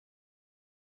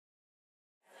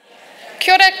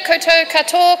Kia ora koutou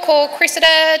katoa ko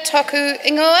Cressida toku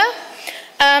ingoa.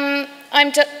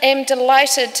 I'm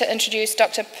delighted to introduce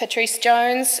Dr. Pattrice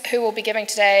Jones, who will be giving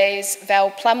today's Val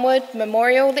Plumwood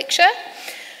Memorial Lecture.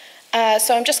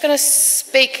 So I'm just going to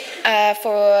speak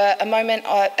for a moment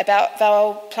about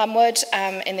Val Plumwood,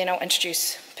 and then I'll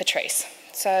introduce Pattrice.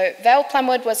 So Val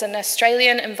Plumwood was an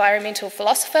Australian environmental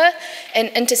philosopher and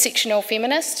intersectional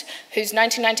feminist whose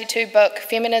 1992 book,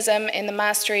 Feminism and the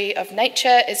Mastery of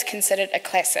Nature, is considered a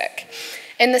classic.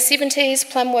 In the 70s,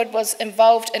 Plumwood was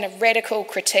involved in a radical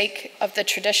critique of the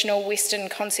traditional Western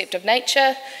concept of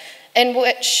nature, in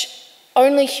which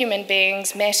only human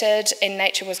beings mattered and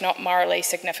nature was not morally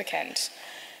significant.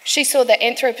 She saw that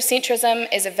anthropocentrism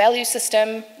as a value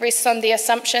system rests on the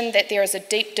assumption that there is a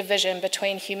deep division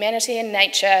between humanity and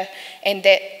nature, and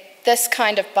that this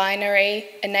kind of binary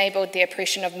enabled the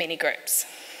oppression of many groups.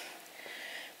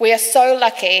 We are so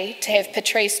lucky to have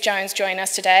Pattrice Jones join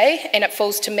us today, and it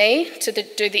falls to me to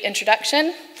do the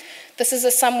introduction. This is a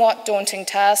somewhat daunting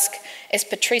task, as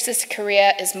Pattrice's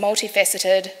career is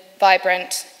multifaceted,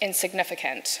 vibrant, and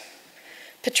significant.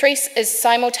 Pattrice is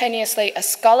simultaneously a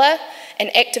scholar, an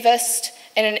activist,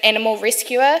 and an animal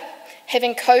rescuer,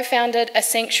 having co-founded a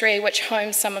sanctuary which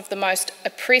homes some of the most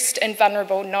oppressed and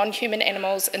vulnerable non-human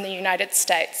animals in the United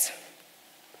States.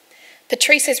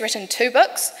 Pattrice has written 2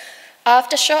 books,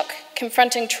 Aftershock,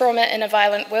 Confronting Trauma in a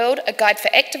Violent World, a guide for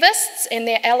activists and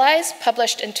their allies,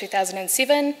 published in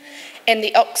 2007, and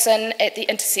The Oxen at the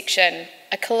Intersection,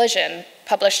 a collision,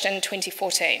 published in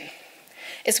 2014.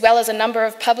 As well as a number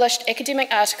of published academic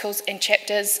articles and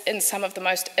chapters in some of the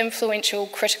most influential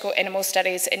critical animal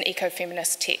studies and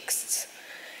ecofeminist texts.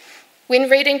 When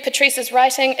reading Pattrice's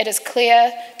writing, it is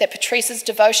clear that Pattrice's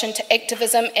devotion to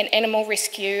activism and animal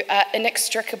rescue are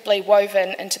inextricably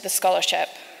woven into the scholarship.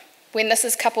 When this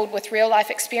is coupled with real-life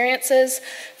experiences,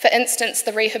 for instance,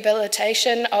 the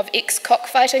rehabilitation of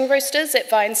ex-cockfighting roosters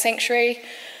at Vine Sanctuary,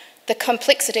 the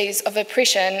complexities of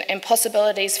oppression and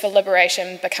possibilities for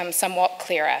liberation become somewhat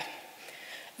clearer.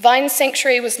 Vine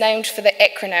Sanctuary was named for the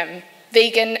acronym,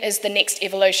 Vegan is the Next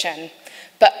Evolution,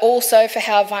 but also for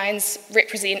how vines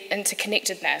represent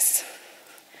interconnectedness.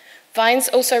 Vines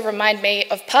also remind me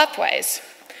of pathways.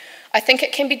 I think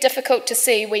it can be difficult to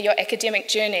see where your academic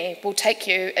journey will take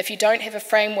you if you don't have a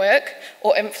framework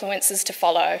or influences to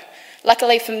follow.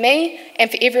 Luckily for me, and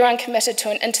for everyone committed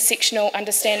to an intersectional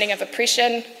understanding of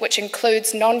oppression, which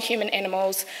includes non-human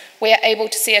animals, we are able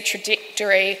to see a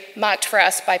trajectory marked for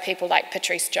us by people like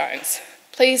Pattrice Jones.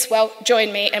 Please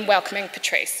join me in welcoming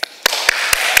Pattrice.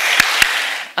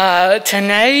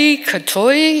 Tēnei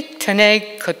katoa,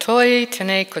 tēnei katoa,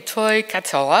 tēnei katoa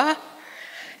katoa.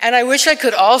 And I wish I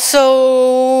could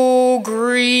also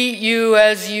greet you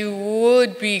as you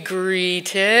would be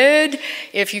greeted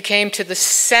if you came to the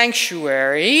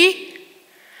sanctuary,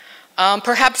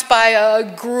 perhaps by a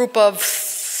group of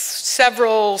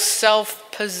several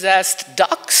self-possessed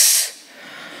ducks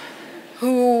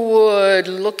who would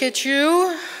look at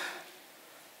you,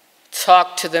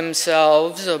 talk to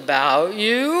themselves about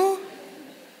you,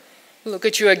 look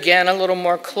at you again a little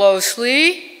more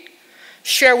closely,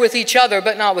 share with each other,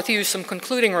 but not with you, some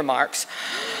concluding remarks,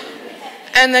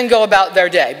 and then go about their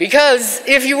day. Because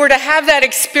if you were to have that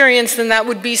experience, then that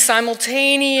would be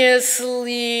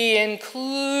simultaneously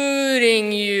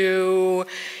including you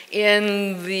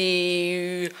in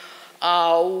the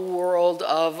world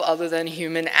of other than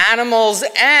human animals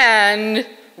and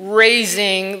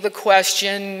raising the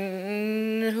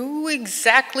question, who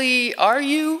exactly are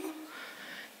you?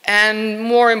 And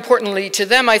more importantly to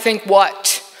them, I think,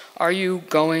 what are you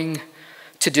going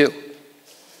to do?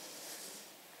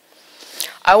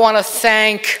 I want to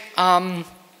thank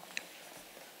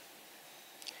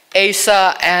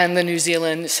AASA and the New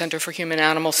Zealand Centre for Human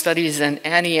Animal Studies and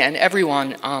Annie and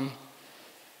everyone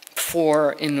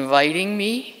for inviting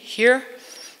me here.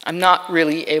 I'm not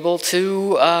really able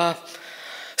to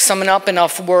summon up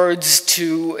enough words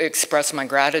to express my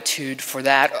gratitude for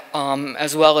that,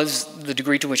 as well as the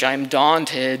degree to which I'm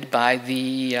daunted by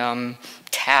the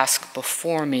task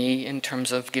before me in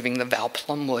terms of giving the Val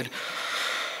Plumwood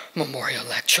Memorial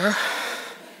Lecture.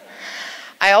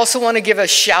 I also want to give a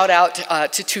shout out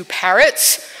to 2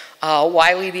 parrots,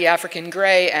 Wiley the African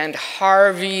Grey and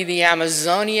Harvey the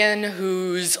Amazonian,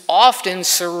 whose often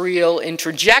surreal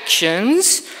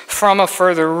interjections from a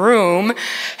further room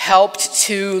helped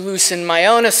to loosen my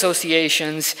own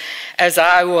associations as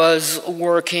I was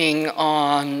working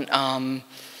on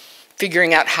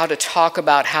figuring out how to talk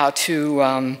about how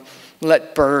to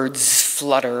let birds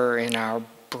flutter in our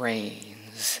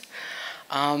brains.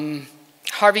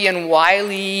 Harvey and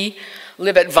Wiley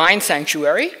live at Vine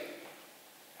Sanctuary,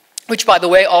 which, by the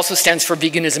way, also stands for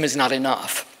veganism is not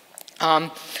enough.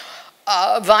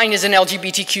 Vine is an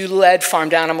LGBTQ-led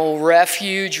farmed animal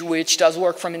refuge, which does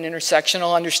work from an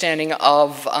intersectional understanding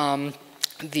of an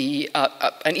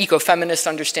ecofeminist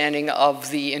understanding of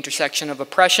the intersection of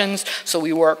oppressions. So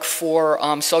we work for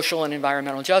social and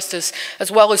environmental justice,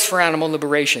 as well as for animal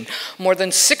liberation. More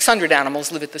than 600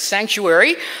 animals live at the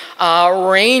sanctuary,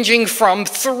 ranging from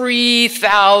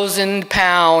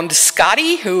 3,000-pound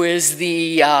Scotty, who is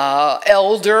the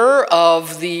elder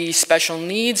of the special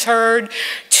needs herd,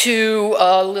 to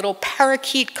a little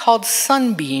parakeet called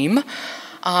Sunbeam,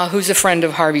 who's a friend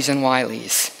of Harvey's and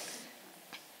Wiley's.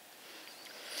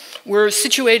 We're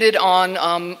situated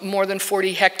on more than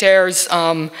 40 hectares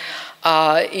in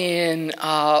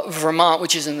Vermont,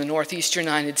 which is in the northeastern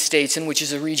United States, and which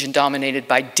is a region dominated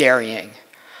by dairying.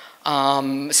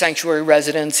 Sanctuary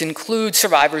residents include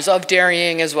survivors of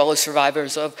dairying, as well as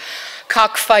survivors of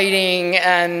cockfighting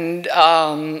and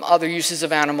other uses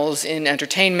of animals in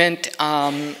entertainment,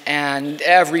 and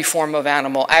every form of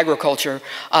animal agriculture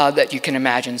that you can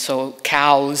imagine. So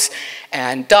cows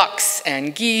and ducks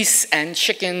and geese and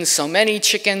chickens, so many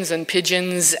chickens and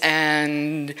pigeons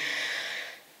and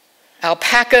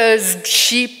alpacas,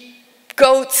 sheep,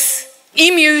 goats,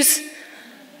 emus,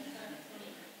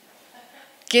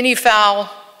 guinea fowl,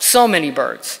 so many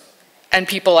birds, and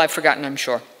people I've forgotten, I'm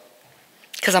sure,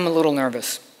 because I'm a little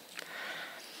nervous.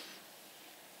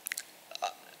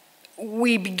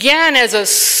 We began as a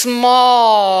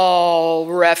small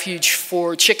refuge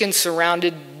for chickens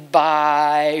surrounded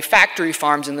by factory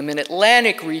farms in the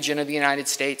mid-Atlantic region of the United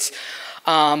States,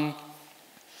 in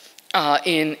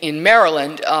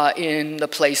Maryland, in the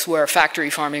place where factory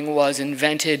farming was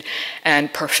invented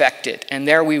and perfected. And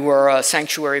there we were a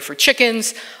sanctuary for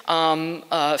chickens,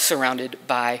 surrounded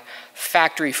by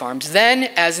factory farms. Then,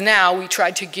 as now, we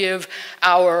tried to give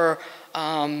our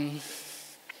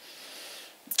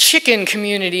chicken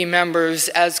community members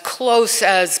as close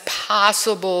as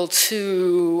possible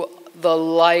to the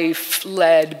life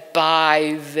led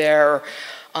by their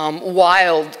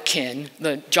wild kin,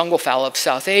 the jungle fowl of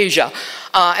South Asia.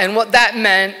 And what that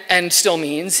meant, and still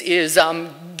means, is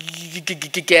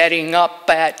getting up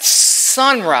at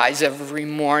sunrise every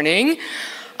morning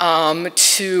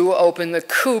to open the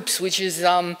coops, which is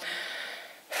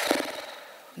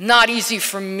not easy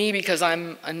for me because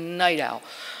I'm a night owl.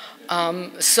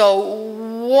 So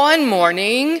one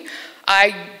morning,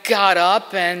 I got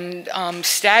up and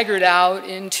staggered out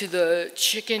into the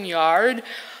chicken yard,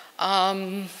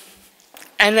 and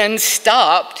then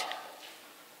stopped.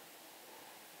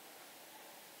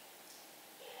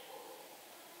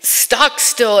 Stock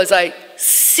still as I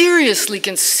seriously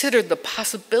considered the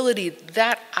possibility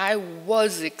that I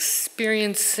was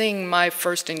experiencing my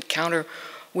first encounter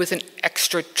with an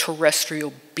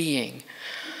extraterrestrial being.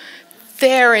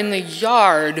 There in the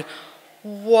yard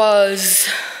was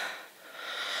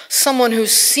someone who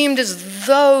seemed as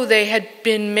though they had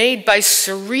been made by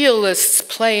surrealists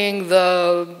playing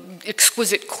the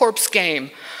exquisite corpse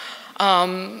game.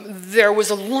 There was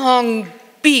a long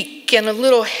beak and a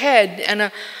little head and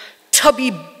a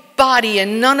tubby body,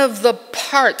 and none of the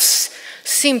parts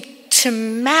seemed to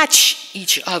match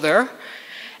each other.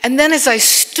 And then as I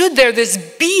stood there, this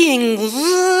being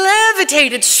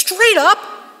levitated straight up,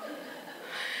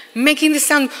 making the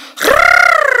sound,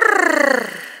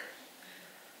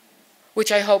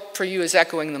 which I hope for you is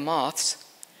echoing the moths,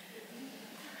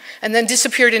 and then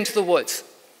disappeared into the woods.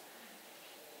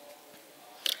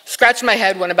 Scratched my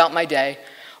head, went about my day,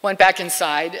 went back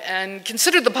inside, and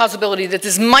considered the possibility that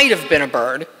this might have been a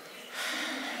bird.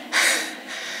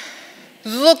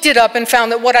 Looked it up and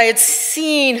found that what I had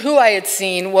seen, who I had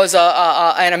seen, was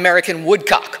an American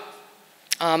woodcock.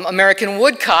 American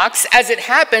woodcocks, as it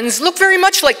happens, look very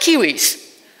much like kiwis.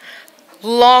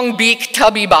 Long beak,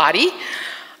 tubby body.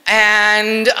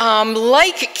 And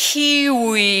like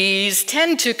kiwis,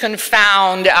 tend to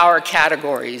confound our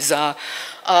categories.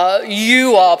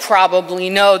 You all probably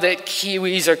know that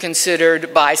kiwis are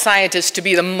considered by scientists to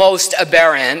be the most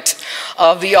aberrant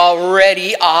of the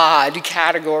already odd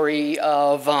category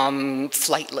of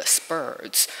flightless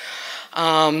birds.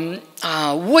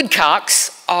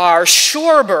 Woodcocks are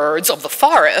shorebirds of the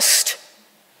forest,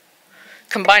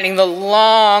 combining the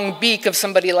long beak of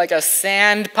somebody like a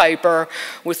sandpiper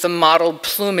with the mottled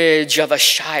plumage of a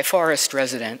shy forest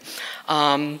resident.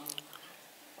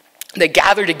 They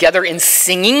gather together in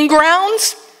singing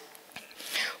grounds,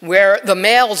 where the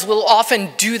males will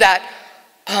often do that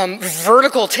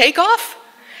vertical takeoff,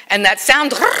 and that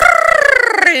sound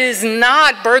is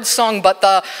not birdsong, but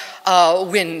the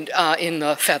wind in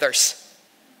the feathers.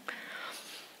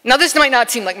 Now this might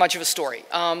not seem like much of a story.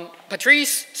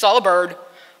 Pattrice saw a bird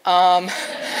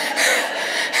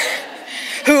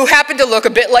who happened to look a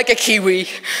bit like a kiwi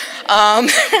and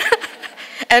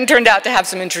turned out to have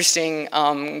some interesting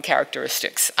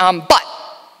characteristics. But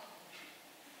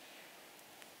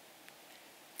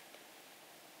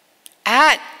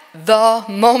at the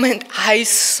moment I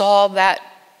saw that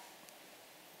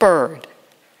bird,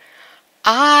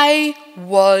 I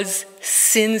was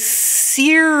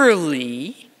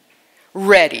sincerely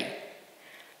ready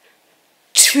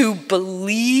to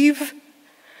believe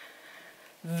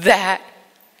that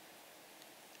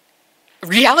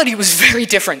reality was very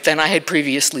different than I had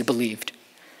previously believed.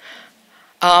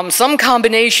 Some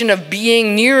combination of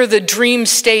being near the dream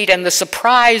state and the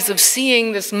surprise of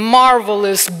seeing this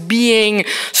marvelous being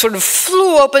sort of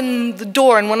flew open the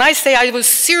door. And when I say I was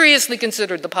seriously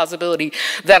considered the possibility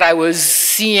that I was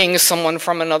seeing someone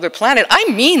from another planet, I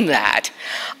mean that.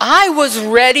 I was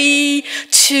ready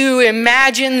to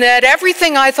imagine that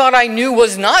everything I thought I knew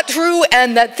was not true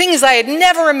and that things I had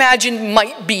never imagined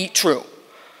might be true.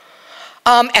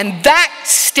 And that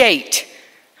state,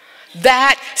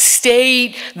 that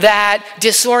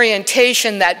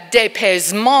disorientation, that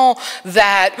dépaysement,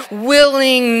 that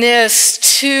willingness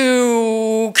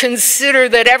to consider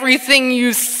that everything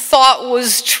you thought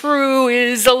was true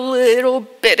is a little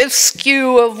bit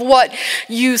askew of what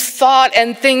you thought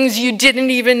and things you didn't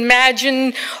even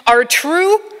imagine are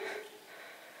true.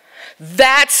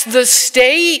 That's the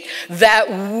state that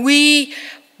we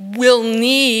will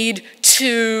need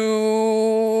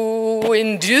to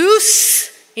induce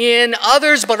in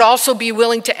others, but also be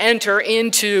willing to enter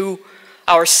into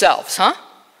ourselves, huh?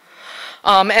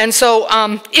 And so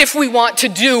if we want to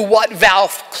do what Val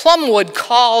Plumwood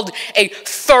called a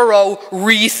thorough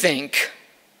rethink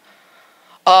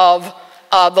of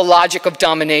the logic of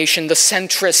domination, the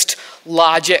centrist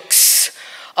logics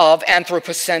of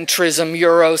anthropocentrism,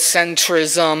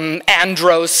 Eurocentrism,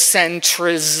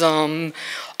 androcentrism,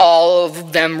 all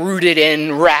of them rooted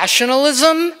in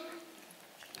rationalism,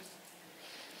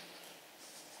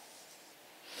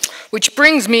 which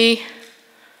brings me,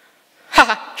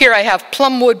 here I have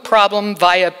Plumwood problem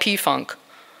via P-Funk.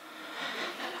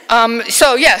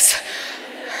 So yes,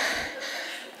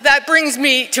 that brings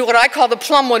me to what I call the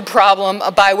Plumwood problem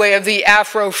by way of the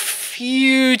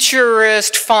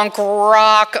Afrofuturist funk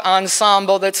rock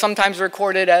ensemble that's sometimes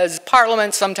recorded as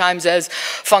Parliament, sometimes as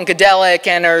Funkadelic,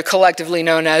 and are collectively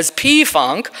known as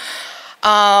P-Funk.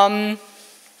 When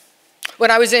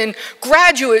I was in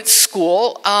graduate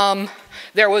school,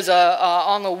 there was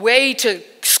on the way to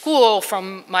school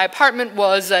from my apartment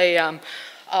was a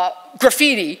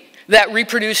graffiti that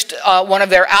reproduced one of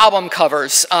their album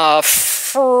covers,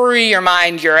 Free Your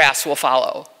Mind, Your Ass Will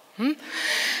Follow.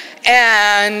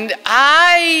 And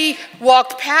I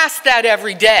walked past that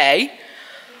every day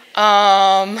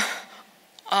on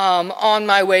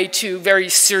my way to very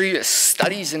serious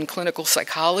studies in clinical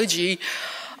psychology,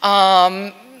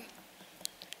 and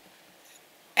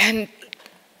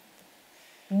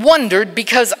wondered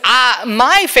because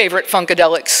my favorite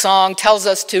Funkadelic song tells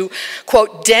us to,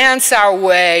 quote, dance our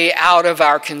way out of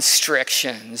our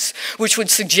constrictions, which would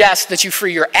suggest that you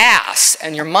free your ass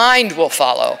and your mind will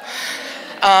follow.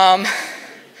 And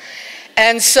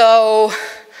so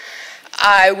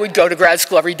I would go to grad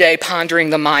school every day pondering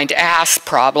the mind-ass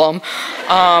problem,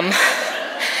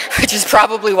 which is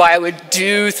probably why I would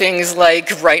do things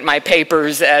like write my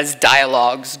papers as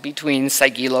dialogues between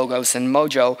Psyche, Logos, and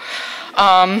Mojo.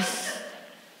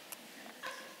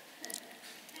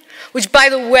 Which, by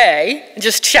the way,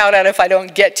 just shout out if I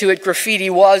don't get to it, graffiti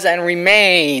was and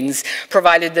remains,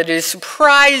 provided that it is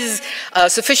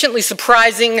sufficiently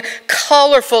surprising,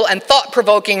 colorful, and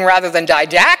thought-provoking rather than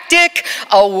didactic,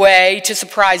 a way to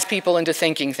surprise people into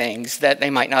thinking things that they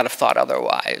might not have thought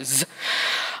otherwise.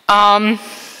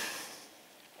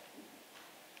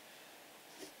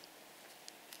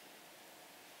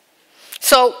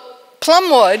 So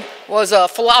Plumwood was a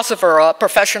philosopher, a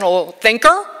professional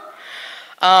thinker,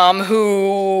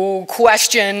 who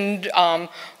questioned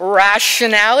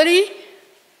rationality,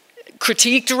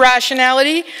 critiqued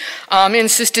rationality,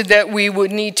 insisted that we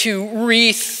would need to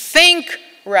rethink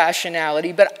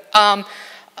rationality, but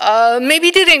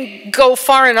maybe didn't go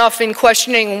far enough in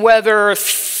questioning whether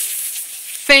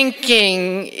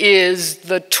thinking is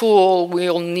the tool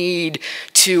we'll need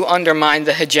to undermine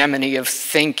the hegemony of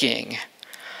thinking.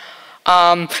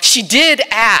 She did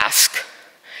ask,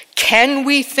 can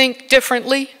we think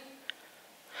differently?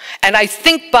 And I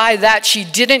think by that she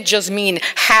didn't just mean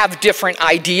have different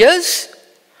ideas,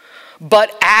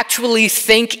 but actually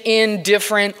think in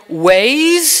different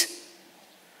ways.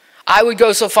 I would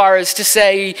go so far as to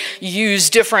say use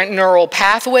different neural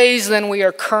pathways than we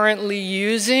are currently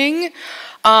using.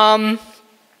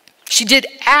 She did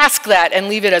ask that and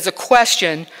leave it as a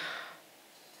question.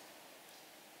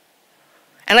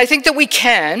 And I think that we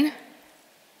can.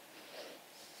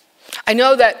 I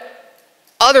know that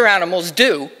other animals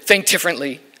do think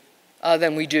differently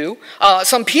than we do.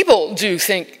 Some people do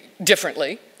think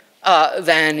differently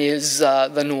than is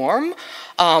the norm,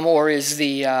 or is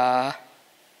the,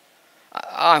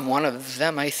 I'm one of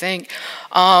them, I think.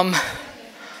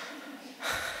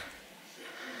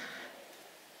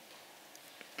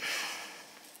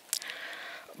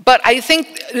 But I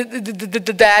think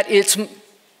that it's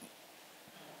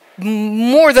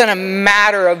more than a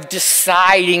matter of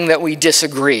deciding that we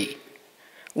disagree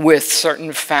with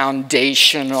certain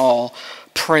foundational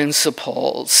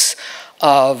principles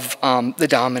of the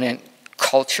dominant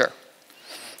culture.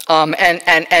 And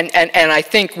I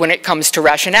think when it comes to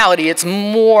rationality, it's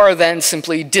more than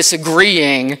simply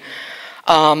disagreeing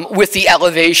with the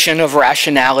elevation of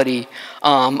rationality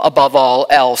above all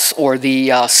else, or the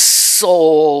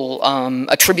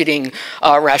attributing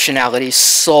rationality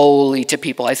solely to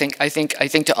people. I think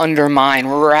to undermine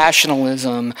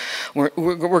rationalism,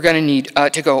 we're going to need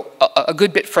to go a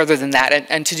good bit further than that,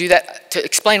 and to do that, to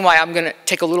explain why, I'm going to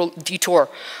take a little detour,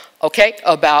 okay,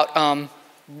 about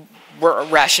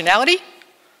rationality.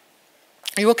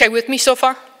 Are you okay with me so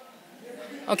far?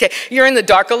 Okay, you're in the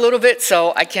dark a little bit,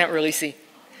 so I can't really see.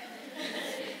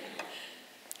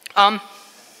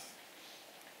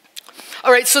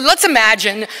 All right, so let's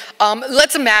imagine,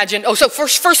 oh, so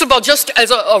first of all, just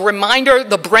as a reminder,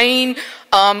 the brain,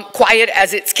 quiet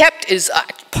as it's kept, is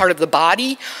part of the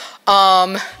body.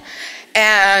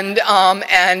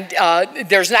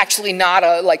 There's actually not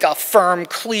a firm,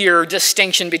 clear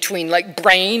distinction between like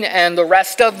brain and the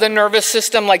rest of the nervous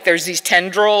system. Like there's these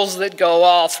tendrils that go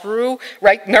all through,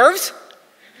 right? Nerves?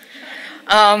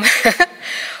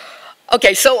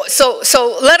 Okay, so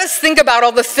let us think about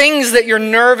all the things that your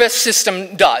nervous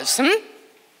system does.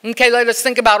 Okay, let us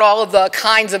think about all of the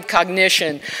kinds of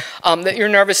cognition that your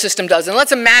nervous system does, and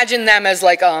let's imagine them as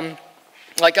let's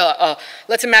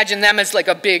imagine them as like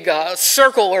a big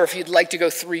circle, or if you'd like to go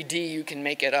 3D, you can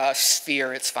make it a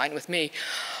sphere. It's fine with me.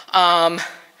 And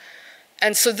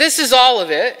so this is all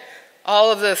of it,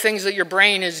 all of the things that your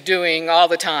brain is doing all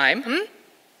the time.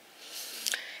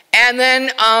 And then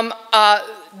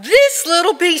this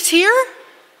little piece here,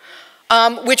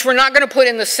 which we're not going to put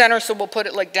in the center, so we'll put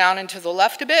it like down into the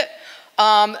left a bit,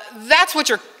 that's what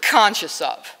you're conscious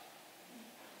of.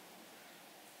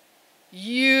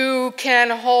 You can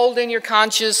hold in your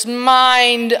conscious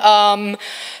mind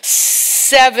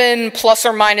 7 plus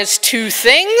or minus 2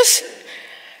 things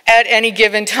at any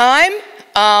given time.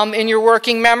 In your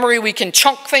working memory, we can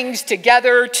chunk things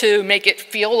together to make it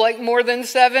feel like more than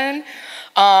 7.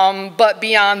 But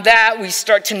beyond that, we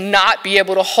start to not be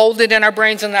able to hold it in our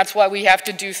brains, and that's why we have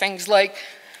to do things like,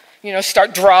 you know,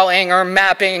 start drawing or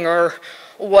mapping or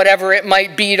whatever it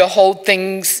might be to hold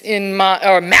things in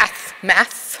or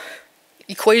math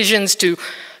equations to,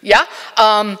 yeah.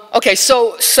 Okay,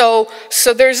 so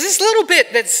there's this little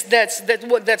bit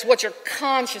that's what you're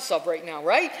conscious of right now,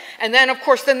 right? And then of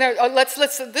course then there let's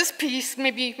this piece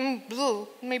maybe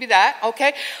that,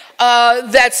 okay.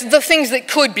 That's the things that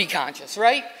could be conscious,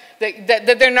 right?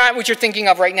 That they're not what you're thinking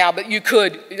of right now, but you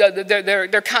could.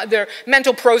 They're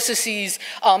mental processes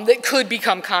that could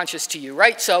become conscious to you,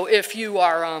 right? So if you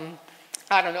are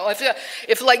I don't know,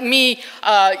 if like me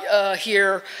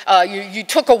here, you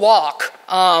took a walk,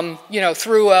 you know,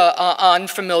 through an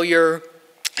unfamiliar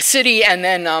city, and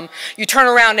then you turn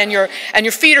around and your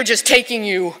feet are just taking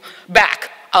you back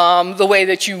the way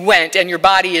that you went, and your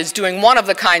body is doing one of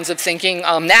the kinds of thinking,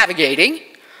 navigating,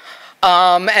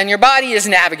 and your body is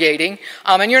navigating,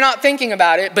 and you're not thinking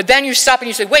about it, but then you stop and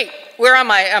you say, wait, where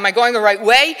am I? Am I going the right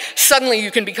way? Suddenly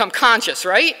you can become conscious,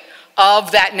 right,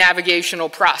 of that navigational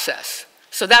process.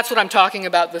 So that's what I'm talking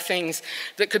about, the things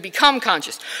that could become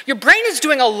conscious. Your brain is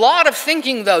doing a lot of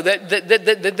thinking, though,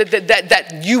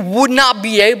 that you would not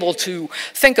be able to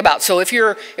think about. So if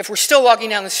we're still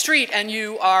walking down the street and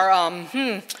you are,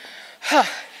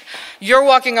 you're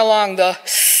walking along the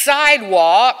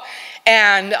sidewalk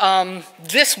and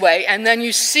this way, and then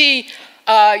you see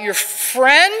your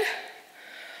friend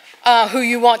who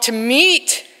you want to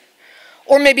meet,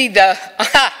 or maybe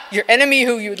your enemy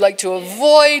who you would like to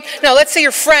avoid. No, let's say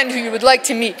your friend who you would like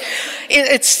to meet.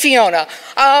 It's Fiona.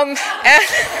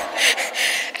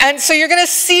 And so you're going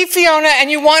to see Fiona, and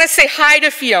you want to say hi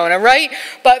to Fiona, right?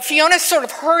 But Fiona's sort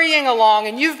of hurrying along,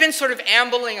 and you've been sort of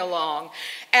ambling along.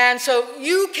 And so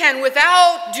you can,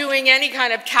 without doing any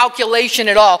kind of calculation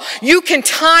at all, you can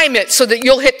time it so that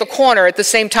you'll hit the corner at the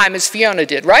same time as Fiona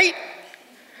did, right?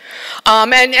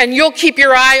 And you'll keep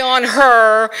your eye on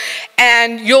her,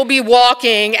 and you'll be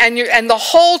walking, and the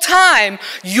whole time,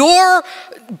 your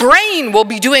brain will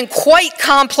be doing quite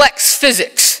complex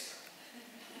physics.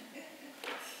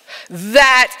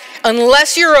 That,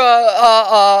 unless you're a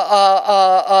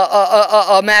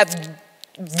math,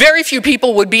 very few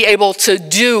people would be able to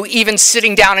do, even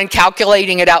sitting down and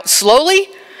calculating it out slowly,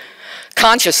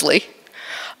 consciously.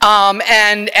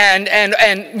 And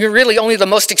you're really only the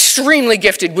most extremely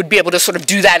gifted would be able to sort of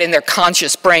do that in their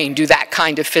conscious brain, do that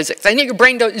kind of physics. I think your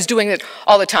brain is doing it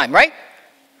all the time, right?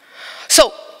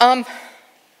 So,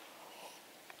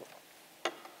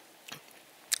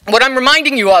 what I'm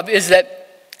reminding you of is that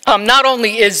not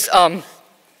only is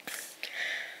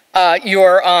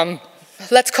your,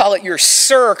 let's call it your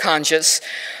surconscious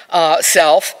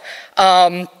self,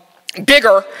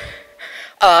 bigger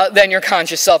than your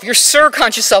conscious self. Your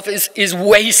surconscious self is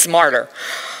way smarter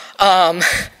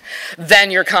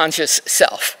than your conscious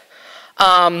self,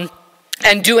 and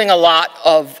doing a lot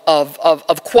of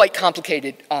quite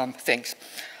complicated things.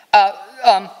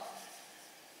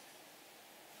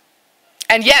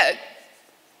 And yet,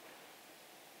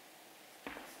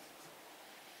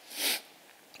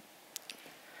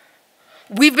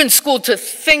 we've been schooled to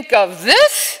think of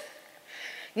this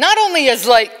not only as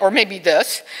like, or maybe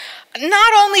this,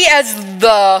 not only as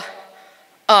the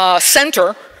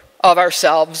center of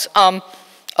ourselves, and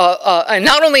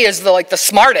not only as the, like, the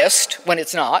smartest when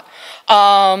it's not,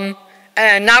 and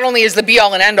not only as the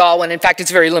be-all and end-all when in fact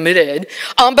it's very limited,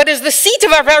 but as the seat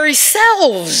of our very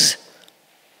selves.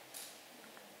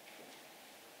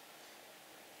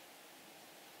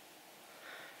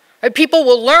 People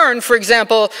will learn, for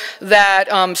example, that,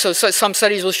 so some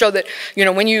studies will show that, you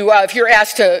know, when you, if you're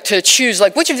asked to choose,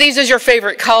 like, which of these is your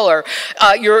favorite color,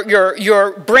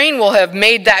 your brain will have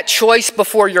made that choice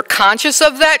before you're conscious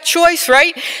of that choice,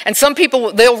 right? And some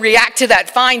people, they'll react to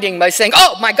that finding by saying,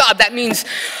 oh my God, that means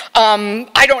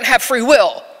I don't have free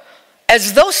will.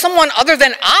 As though someone other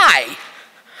than I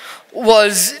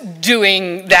was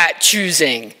doing that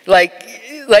choosing. Like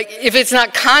if it's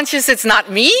not conscious, it's not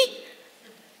me?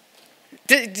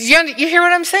 Do you hear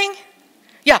what I'm saying?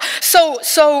 Yeah.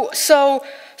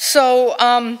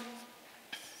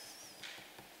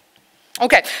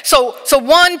 Okay. So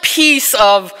one piece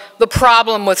of the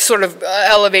problem with sort of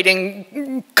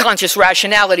elevating conscious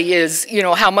rationality is, you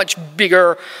know, how much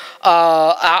bigger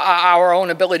our own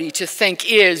ability to think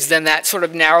is than that sort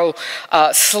of narrow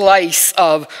slice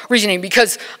of reasoning.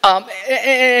 Because,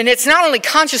 and it's not only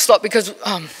conscious thought, because.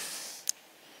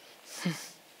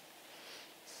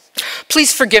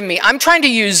 Please forgive me. I'm trying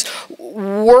to use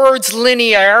words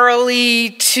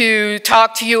linearly to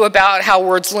talk to you about how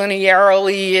words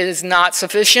linearly is not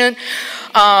sufficient.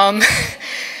 And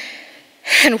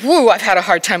woo, I've had a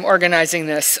hard time organizing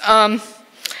this.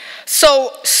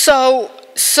 So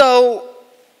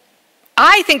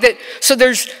I think that, so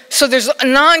there's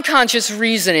non-conscious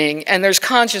reasoning and there's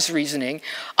conscious reasoning.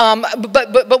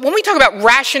 But when we talk about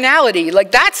rationality, like,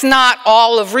 that's not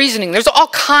all of reasoning. There's all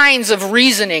kinds of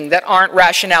reasoning that aren't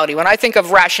rationality. When I think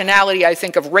of rationality, I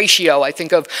think of ratio. I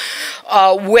think of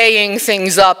weighing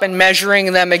things up and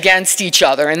measuring them against each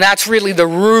other. And that's really the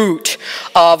root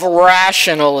of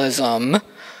rationalism.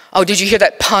 Oh, did you hear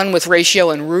that pun with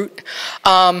ratio and root?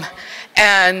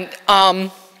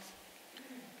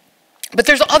 But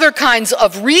there's other kinds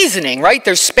of reasoning, right?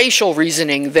 There's spatial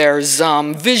reasoning, there's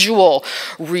visual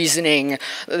reasoning,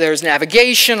 there's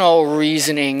navigational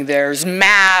reasoning, there's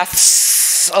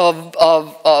maths of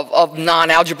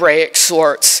non-algebraic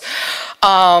sorts.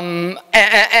 And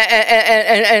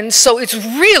so it's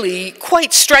really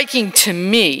quite striking to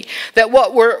me that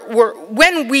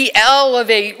when we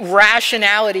elevate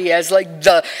rationality as like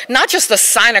not just the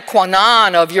sine qua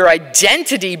non of your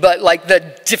identity, but like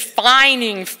the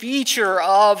defining feature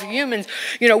of humans,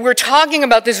 you know, we're talking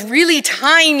about this really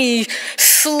tiny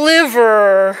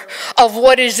sliver of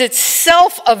what is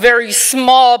itself a very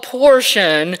small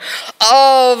portion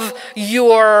of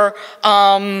your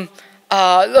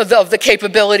of the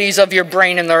capabilities of your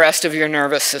brain and the rest of your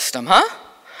nervous system, huh?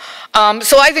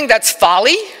 So I think that's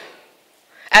folly,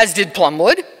 as did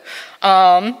Plumwood.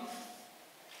 And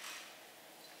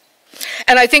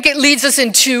And I think it leads us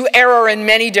into error in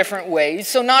many different ways.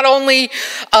 So not only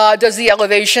does the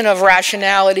elevation of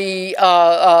rationality,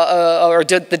 or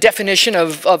the definition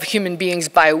of human beings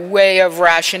by way of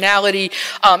rationality,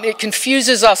 it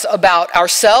confuses us about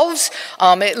ourselves.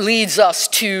 It leads us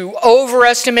to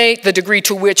overestimate the degree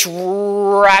to which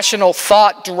rational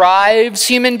thought drives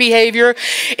human behavior.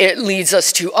 It leads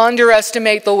us to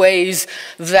underestimate the ways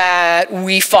that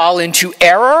we fall into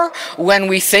error when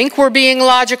we think we're being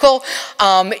logical.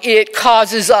 It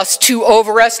causes us to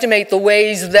overestimate the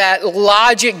ways that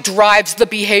logic drives the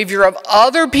behavior of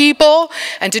other people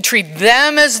and to treat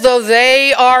them as though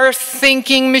they are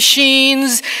thinking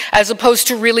machines as opposed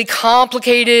to really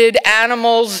complicated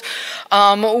animals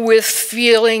with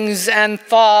feelings and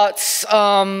thoughts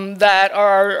that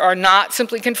are not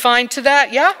simply confined to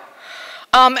that, yeah?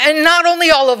 And not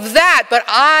only all of that, but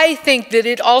I think that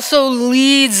it also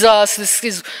leads us,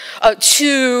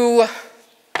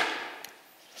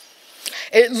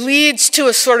 it leads to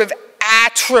a sort of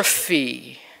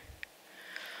atrophy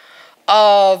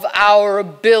of our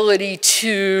ability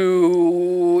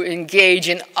to engage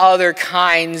in other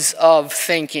kinds of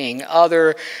thinking,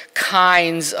 other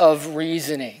kinds of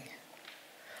reasoning.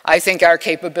 I think our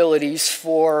capabilities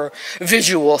for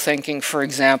visual thinking, for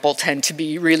example, tend to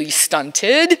be really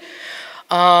stunted.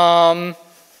 Does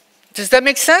that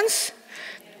make sense?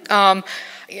 But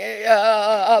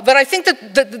I think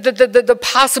that the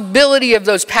possibility of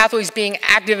those pathways being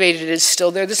activated is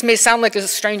still there. This may sound like a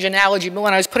strange analogy, but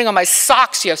when I was putting on my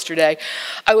socks yesterday,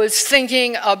 I was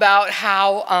thinking about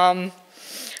how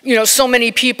you know, so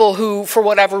many people who, for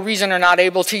whatever reason, are not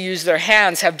able to use their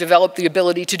hands have developed the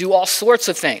ability to do all sorts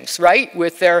of things, right?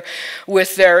 With their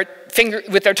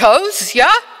toes,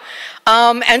 yeah?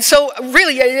 And so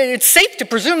really, it's safe to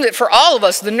presume that for all of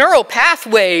us, the neural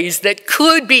pathways that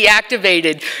could be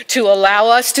activated to allow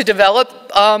us to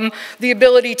develop the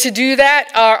ability to do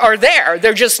that are there.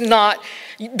 They're just not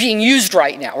being used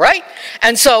right now, right?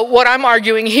 And so what I'm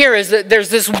arguing here is that there's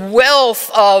this wealth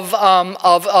of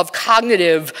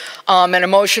cognitive and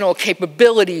emotional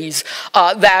capabilities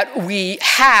that we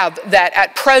have that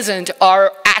at present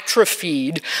are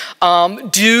atrophied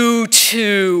due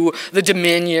to the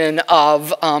dominion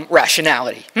of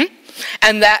rationality.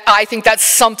 And that I think that's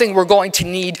something we're going to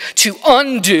need to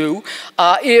undo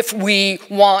if we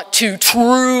want to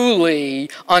truly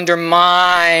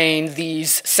undermine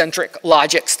these centric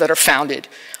logics that are founded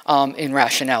in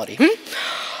rationality.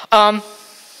 As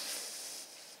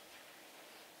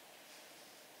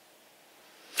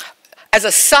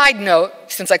a side note,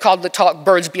 since I called the talk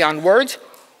Birds Beyond Words,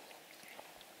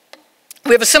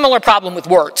 we have a similar problem with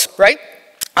words, right?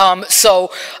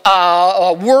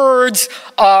 Words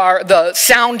are the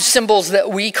sound symbols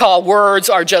that we call words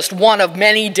are just one of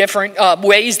many different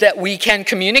ways that we can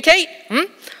communicate.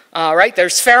 Right?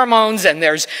 There's pheromones and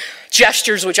there's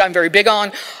gestures, which I'm very big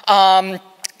on, and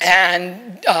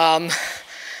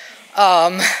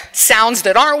sounds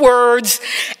that aren't words,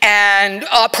 and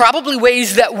probably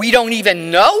ways that we don't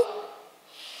even know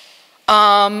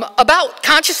about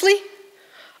consciously.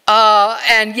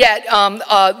 And yet,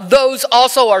 those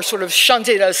also are sort of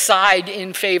shunted aside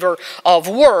in favor of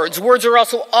words. Words are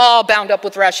also all bound up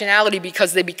with rationality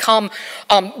because they become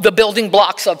the building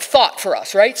blocks of thought for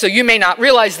us, right? So you may not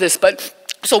realize this, but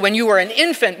so when you were an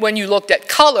infant, when you looked at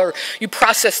color, you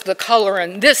processed the color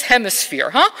in this hemisphere,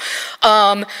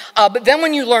 but then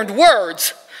when you learned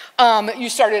words, you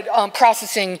started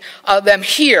processing them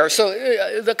here.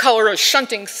 So the color is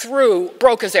shunting through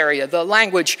Broca's area, the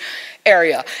language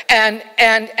area. And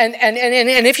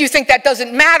if you think that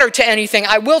doesn't matter to anything,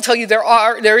 I will tell you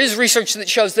there is research that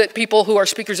shows that people who are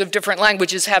speakers of different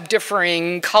languages have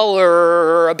differing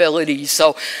color abilities.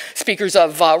 So speakers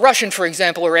of Russian, for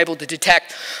example, are able to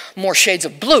detect more shades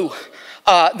of blue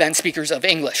than speakers of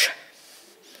English.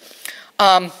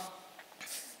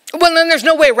 Well, then there's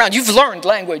no way around. You've learned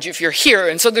language if you're here,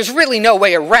 and so there's really no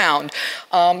way around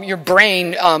your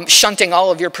brain shunting all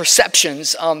of your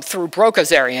perceptions through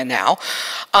Broca's area now.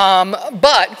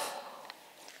 But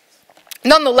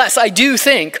nonetheless, I do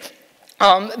think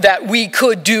that we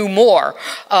could do more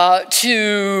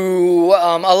to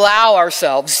allow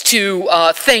ourselves to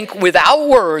think without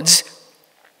words,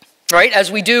 right,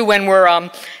 as we do when we're,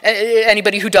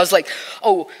 anybody who does like,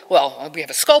 oh, well, we have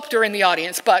a sculptor in the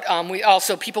audience, but we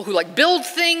also, people who like build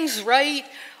things, right,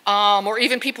 or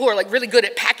even people who are like really good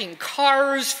at packing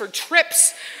cars for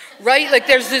trips, right, like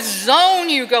there's this zone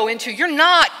you go into, you're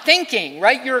not thinking,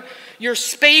 right, you're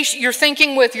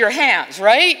thinking with your hands,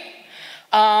 right,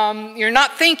 You're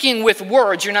not thinking with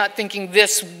words. You're not thinking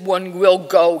this one will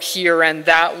go here and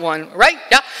that one, right?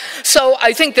 Yeah. So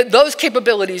I think that those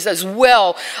capabilities as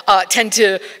well have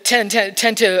tended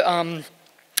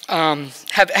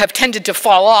to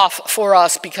fall off for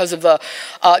us because of the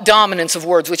dominance of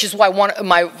words, which is why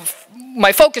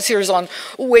my focus here is on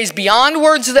ways beyond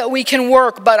words that we can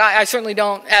work, but I certainly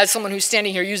don't, as someone who's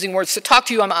standing here using words to talk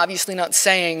to you, I'm obviously not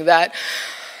saying that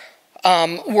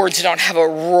words don't have a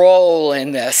role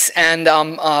in this. And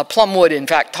Plumwood, in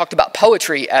fact, talked about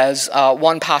poetry as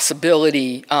one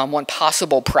possibility, one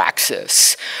possible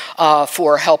praxis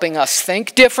for helping us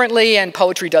think differently. And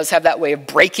poetry does have that way of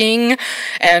breaking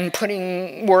and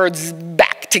putting words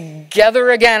back together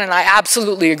again. And I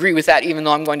absolutely agree with that, even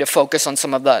though I'm going to focus on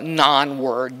some of the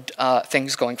non-word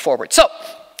things going forward. So,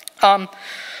 I'm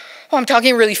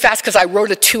talking really fast because I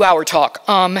wrote a 2-hour talk.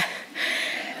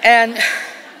 And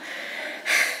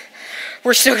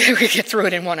we're still going to get through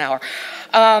it in 1 hour.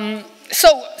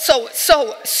 So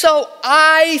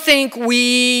I think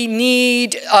we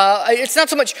need, it's not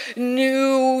so much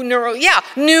new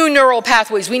neural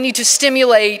pathways. We need to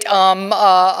stimulate,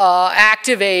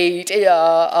 activate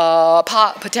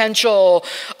potential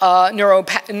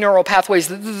neural pathways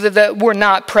that we're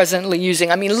not presently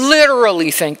using. I mean,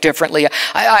 literally think differently.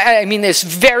 I mean this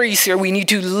very seriously. We need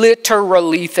to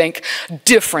literally think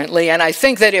differently. And I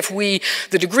think that if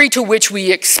the degree to which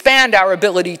we expand our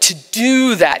ability to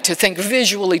do that, to think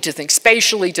visually, to think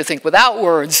spatially, to think without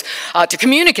words, to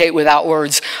communicate without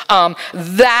words,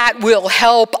 that will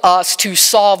help us to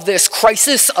solve this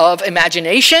crisis of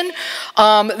imagination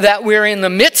that we're in the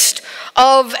midst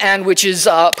of, and which is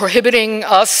prohibiting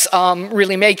us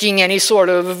really making any sort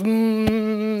of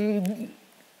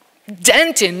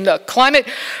dent in the climate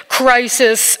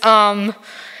crisis. And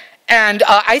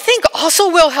I think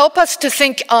also will help us to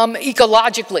think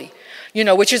ecologically, you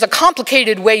know, which is a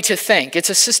complicated way to think. It's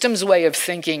a systems way of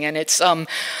thinking, and it's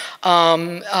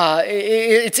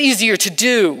easier to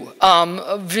do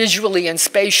visually and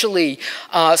spatially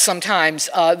sometimes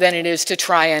than it is to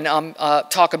try and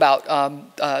talk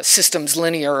about systems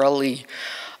linearly.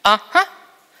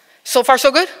 So far,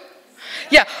 so good?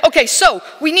 Yeah, okay, so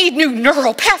we need new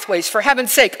neural pathways, for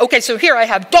heaven's sake. Okay, so here I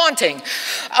have daunting.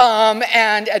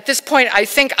 And at this point, I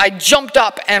think I jumped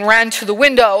up and ran to the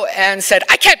window and said,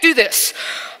 I can't do this.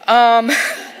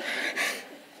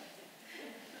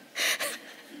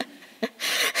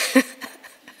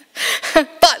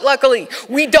 But luckily,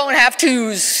 we don't have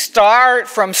to start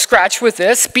from scratch with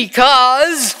this,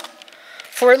 because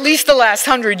for at least the last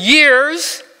 100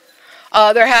 years,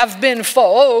 there have been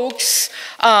folks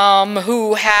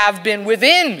who have been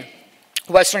within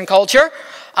Western culture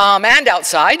and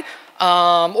outside,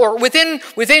 or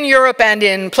within Europe and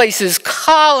in places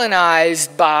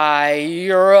colonized by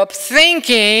Europe,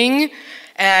 thinking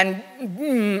and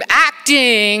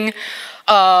acting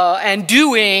and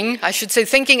doing, I should say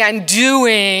thinking and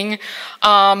doing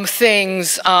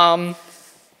things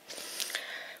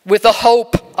with the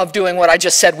hope of doing what I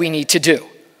just said we need to do.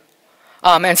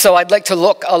 And so I'd like to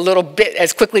look a little bit,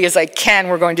 as quickly as I can.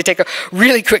 We're going to take a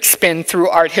really quick spin through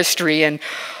art history, and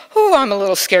I'm a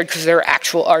little scared because there are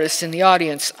actual artists in the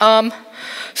audience.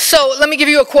 So let me give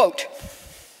you a quote.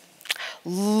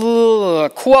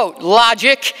 Quote,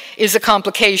 logic is a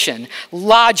complication.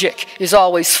 Logic is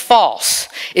always false.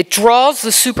 It draws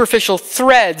the superficial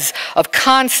threads of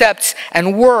concepts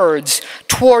and words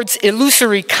towards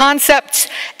illusory concepts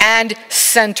and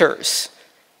centers.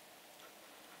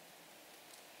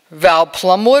 Val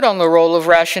Plumwood on the role of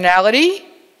rationality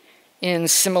in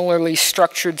similarly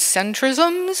structured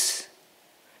centrisms?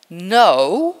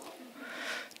 No.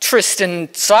 Tristan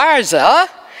Tzarza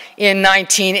in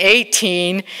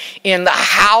 1918 in the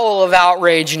howl of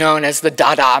outrage known as the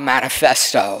Dada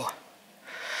Manifesto.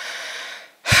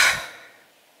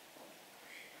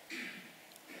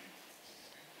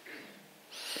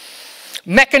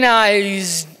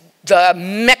 The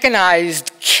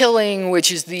mechanized killing,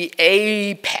 which is the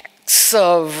apex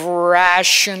of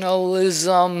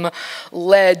rationalism,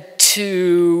 led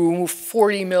to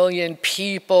 40 million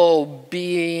people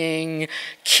being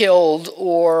killed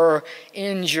or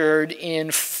injured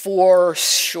in 4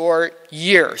 short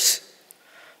years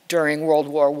during World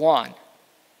War I.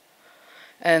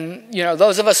 And, you know,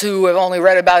 those of us who have only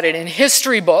read about it in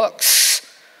history books,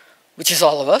 which is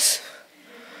all of us,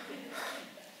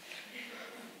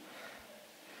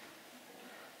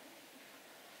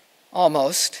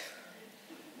 almost,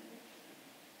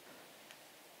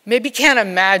 maybe can't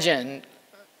imagine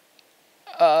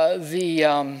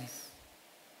the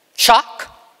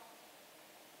shock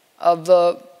of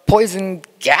the poison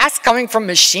gas coming from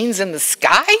machines in the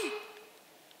sky.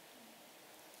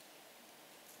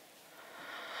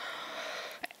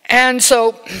 And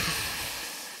so,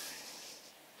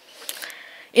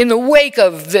 in the wake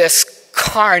of this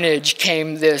carnage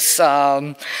came this,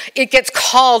 it gets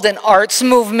called an arts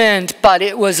movement, but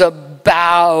it was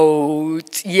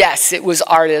about, yes, it was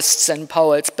artists and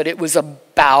poets, but it was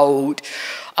about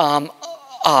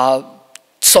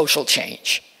social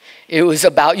change. It was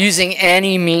about using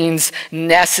any means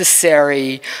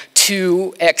necessary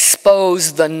to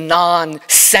expose the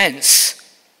nonsense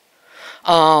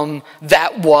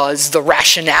that was the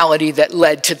rationality that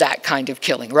led to that kind of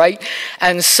killing, right?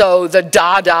 And so the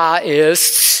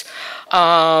Dadaists,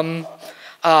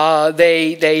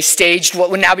 they staged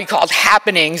what would now be called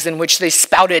happenings, in which they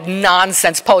spouted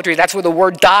nonsense poetry. That's where the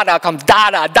word Dada comes.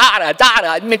 Dada, Dada,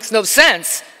 Dada. It makes no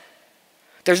sense.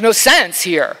 There's no sense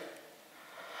here.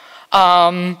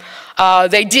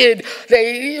 They did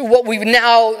what we've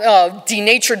now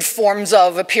denatured forms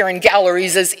of appear in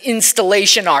galleries as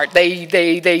installation art.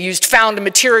 They used found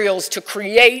materials to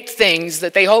create things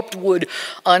that they hoped would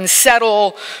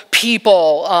unsettle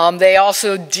people. They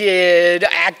also did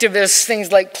activist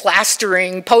things like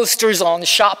plastering posters on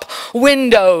shop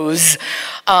windows,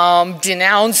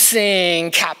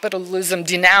 denouncing capitalism,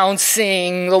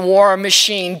 denouncing the war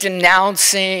machine,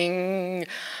 denouncing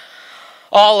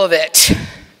all of it.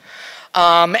 You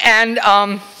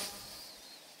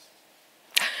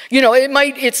know,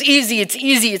 it's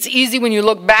easy when you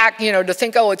look back, you know, to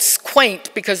think, oh, it's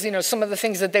quaint, because, you know, some of the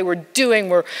things that they were doing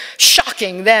were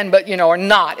shocking then, but, you know, are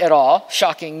not at all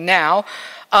shocking now.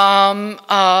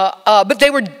 But they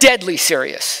were deadly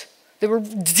serious. They were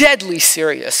deadly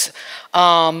serious.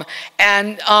 We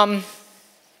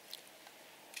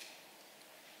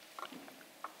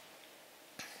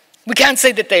can't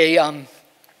say that they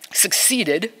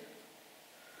succeeded.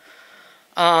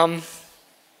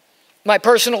 My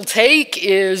personal take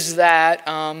is that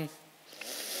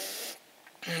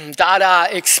Dada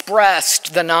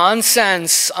expressed the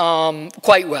nonsense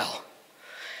quite well,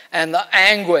 and the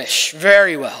anguish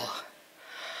very well,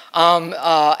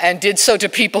 and did so to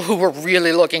people who were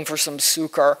really looking for some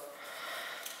succor.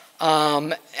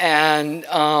 And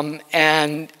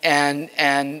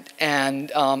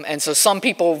so some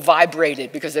people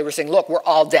vibrated because they were saying, look, we're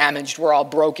all damaged, we're all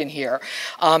broken here.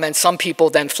 And some people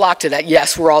then flocked to that.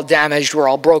 Yes, we're all damaged, we're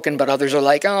all broken, but others are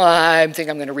like, oh, I think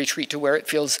I'm going to retreat to where it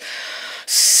feels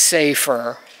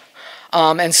safer.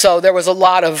 And so there was a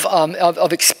lot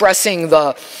of expressing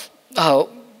the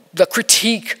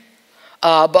critique,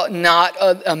 but not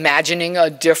imagining a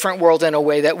different world in a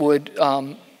way that would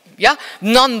yeah,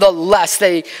 nonetheless,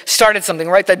 they started something,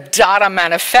 right? The Dada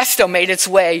Manifesto made its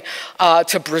way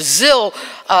to Brazil,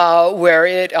 where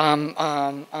it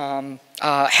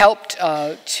helped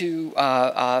to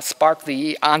spark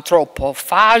the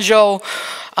Anthropophago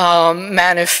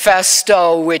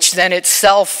Manifesto, which then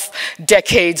itself,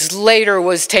 decades later,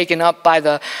 was taken up by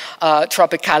the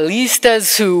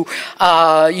Tropicalistas, who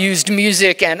used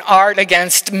music and art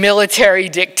against military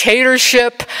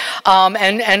dictatorship,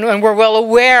 and were well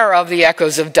aware of the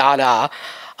echoes of Dada.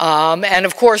 And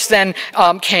of course then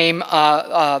came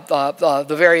the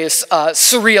various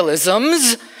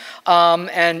surrealisms.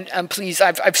 And please,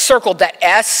 I've circled that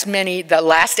S that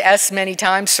last S many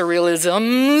times,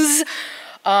 surrealisms.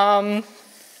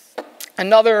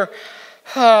 Another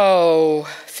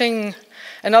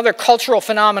another cultural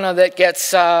phenomena that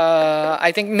gets,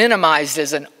 I think, minimized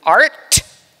as an art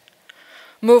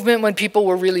movement, when people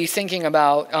were really thinking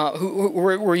about, who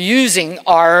were using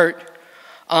art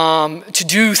to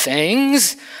do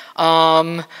things.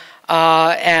 And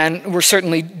we're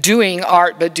certainly doing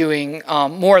art, but doing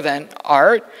more than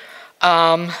art.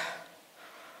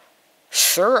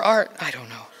 Sure, art? I don't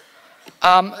know.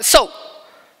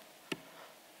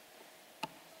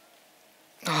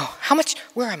 How much?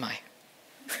 Where am I?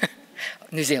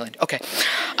 New Zealand. Okay.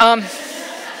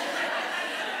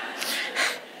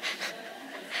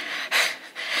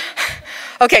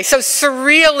 Okay, so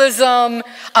surrealism,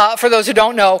 for those who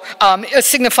don't know, it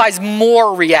signifies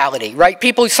more reality, right?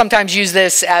 People sometimes use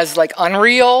this as like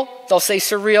unreal. They'll say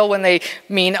surreal when they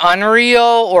mean unreal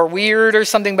or weird or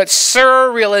something, but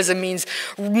surrealism means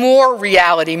more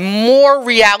reality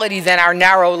than our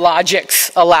narrow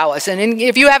logics allow us. And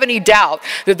if you have any doubt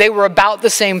that they were about the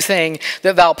same thing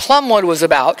that Val Plumwood was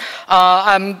about,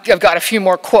 I've got a few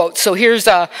more quotes. So here's,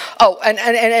 and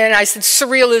I said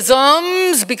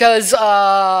surrealisms because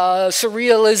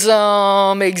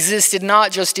surrealism existed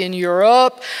not just in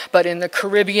Europe, but in the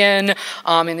Caribbean,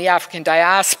 in the African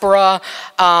diaspora.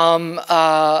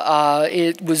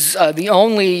 It was the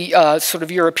only sort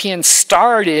of European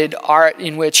started art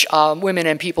in which women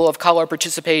and people of color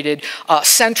participated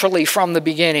centrally from the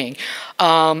beginning.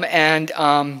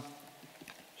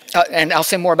 and I'll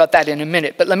say more about that in a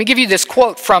minute. But let me give you this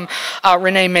quote from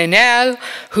René Menel,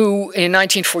 who in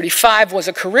 1945 was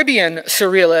a Caribbean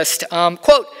surrealist.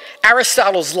 Quote,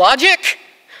 "Aristotle's logic,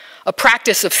 a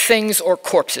practice of things or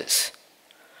corpses.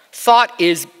 Thought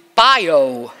is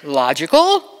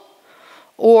biological,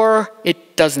 or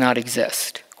it does not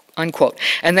exist," unquote.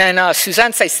 And then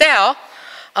Suzanne Césaire,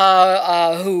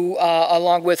 who,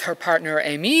 along with her partner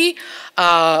Amy,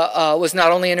 was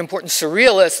not only an important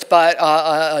surrealist, but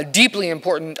a deeply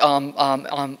important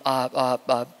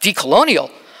decolonial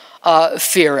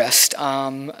theorist.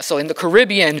 So in the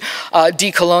Caribbean,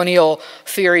 decolonial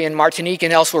theory in Martinique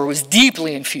and elsewhere was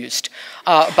deeply infused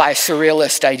by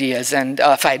surrealist ideas. And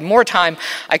if I had more time,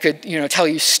 I could tell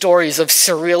you stories of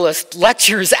surrealist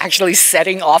lectures actually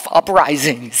setting off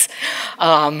uprisings.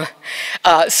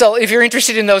 So if you're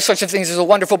interested in those sorts of things, there's a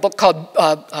wonderful book called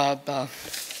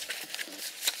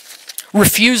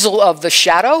Refusal of the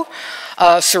Shadow,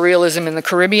 Surrealism in the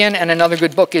Caribbean, and another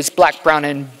good book is Black, Brown,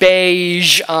 and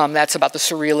Beige. That's about the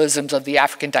surrealisms of the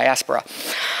African diaspora.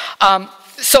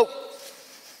 So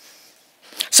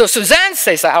Suzanne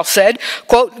Césaire said,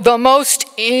 quote, "The most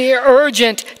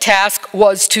urgent task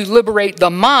was to liberate the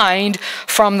mind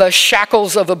from the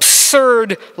shackles of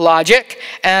absurd logic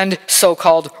and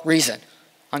so-called reason,"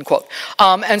 unquote.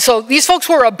 And so these folks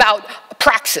were about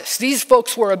praxis. These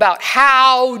folks were about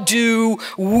how do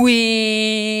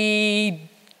we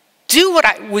do what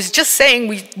I was just saying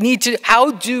we need to, how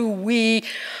do we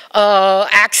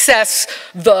access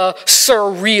the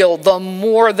surreal, the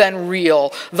more than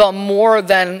real, the more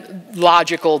than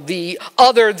logical, the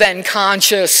other than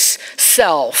conscious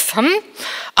self.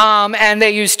 And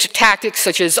they used tactics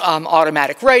such as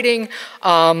automatic writing,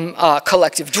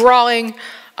 collective drawing,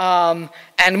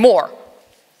 and more.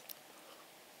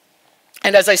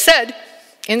 And as I said,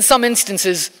 in some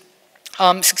instances,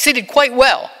 succeeded quite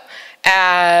well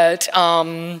at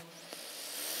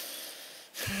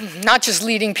not just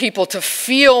leading people to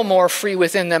feel more free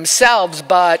within themselves,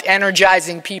 but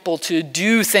energizing people to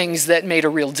do things that made a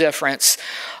real difference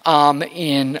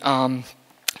in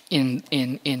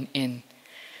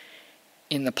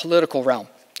the political realm.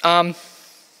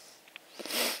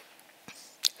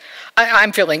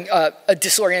 I'm feeling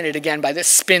disoriented again by this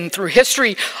spin through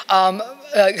history,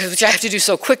 which I have to do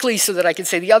so quickly so that I can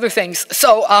say the other things.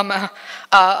 So I'm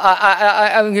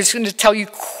just going to tell you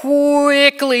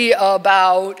quickly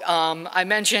about, I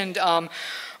mentioned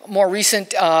more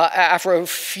recent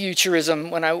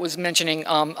Afrofuturism when I was mentioning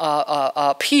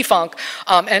P-Funk.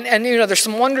 And there's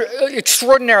some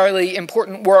extraordinarily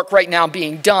important work right now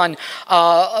being done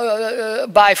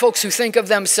by folks who think of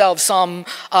themselves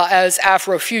as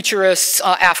Afrofuturists.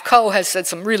 AFCO has said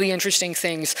some really interesting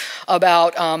things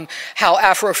about how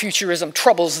Afrofuturism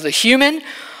troubles the human.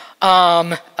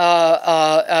 Many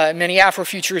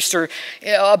Afrofuturists are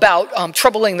about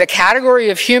troubling the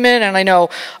category of human, and I know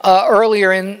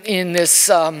earlier in this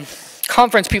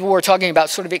conference people were talking about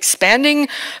sort of expanding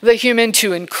the human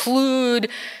to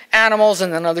include animals,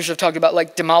 and then others have talked about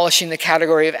like demolishing the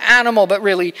category of animal, but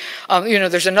really,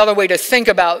 there's another way to think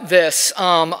about this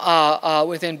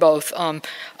within both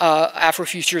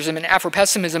Afrofuturism and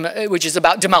Afropessimism, which is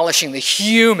about demolishing the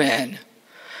human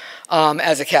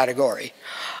as a category.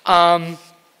 But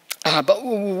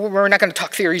we're not going to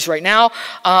talk theories right now.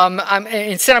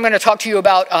 Instead, I'm going to talk to you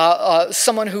about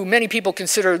someone who many people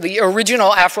consider the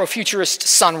original Afrofuturist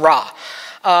Sun Ra,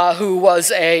 who was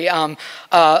a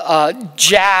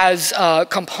jazz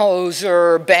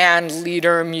composer, band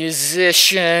leader,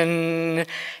 musician,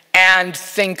 and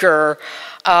thinker,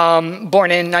 born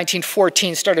in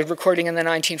 1914, started recording in the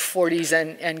 1940s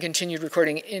and continued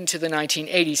recording into the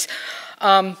 1980s.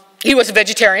 He was a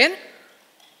vegetarian.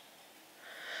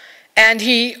 And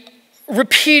he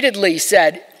repeatedly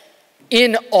said,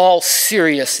 in all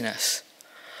seriousness,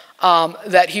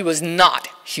 that he was not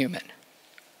human.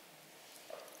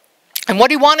 And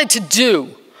what he wanted to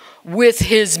do with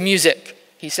his music,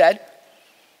 he said,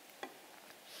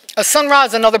 Sun Ra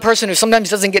is another person who sometimes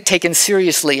doesn't get taken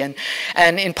seriously, and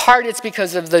in part it's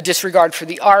because of the disregard for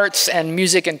the arts and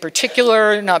music in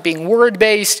particular, not being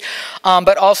word-based,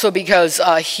 but also because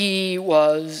he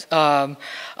was,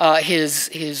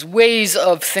 his ways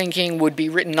of thinking would be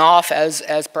written off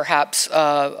as perhaps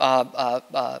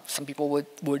some people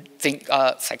would think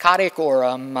psychotic or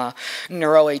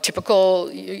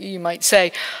neuroatypical, you might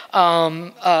say.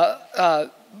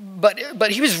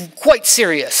 But he was quite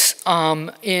serious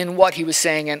in what he was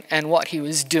saying and what he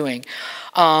was doing.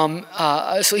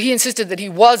 So he insisted that he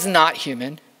was not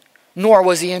human, nor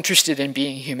was he interested in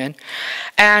being human.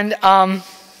 And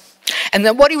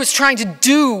that what he was trying to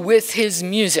do with his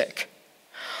music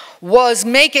was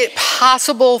make it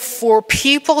possible for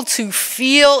people to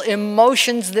feel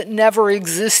emotions that never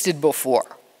existed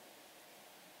before.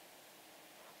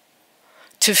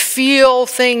 To feel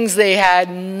things they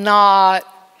had not,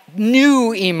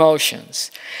 new emotions,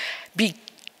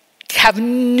 have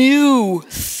new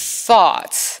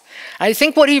thoughts. I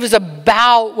think what he was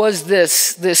about was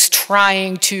this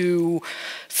trying to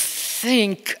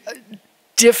think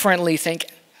differently, think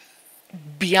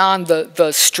beyond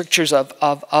the strictures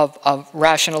of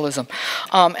rationalism.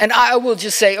 And I will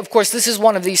just say, of course, this is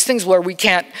one of these things where we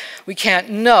can't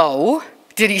know,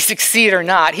 did he succeed or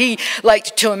not? He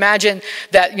liked to imagine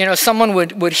that, you know, someone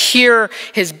would hear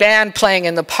his band playing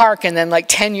in the park and then like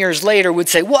 10 years later would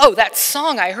say, whoa, that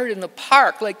song I heard in the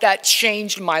park, like that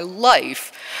changed my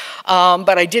life.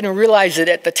 But I didn't realize it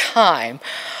at the time.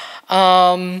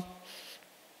 I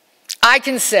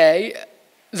can say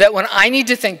that when I need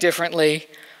to think differently,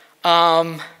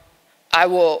 I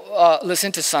will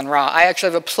listen to Sun Ra. I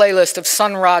actually have a playlist of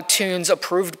Sun Ra tunes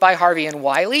approved by Harvey and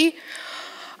Wiley.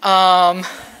 And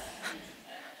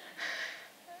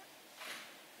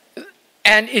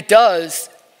it does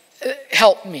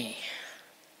help me.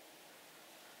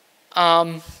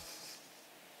 One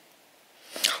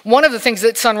of the things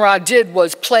that Sun Ra did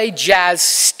was play jazz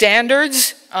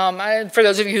standards. For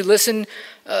those of you who listen,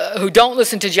 who don't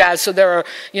listen to jazz, so there are,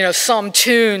 you know, some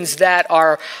tunes that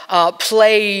are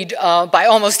played by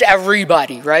almost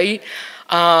everybody, right?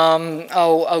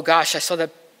 Oh gosh, I saw that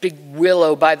big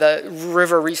willow by the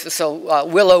river, so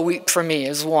Willow Weep for Me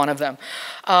is one of them.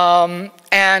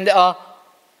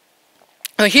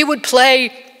 He would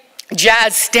play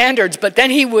jazz standards, but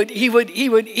then he would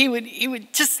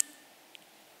just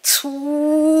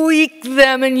tweak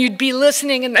them, and you'd be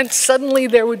listening, and then suddenly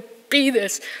there would be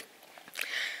this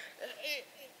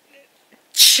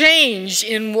change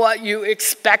in what you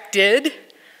expected.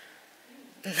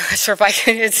 I'm not sure if I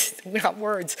can, it's not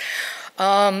words.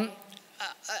 And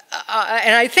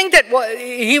I think that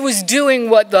he was doing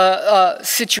what the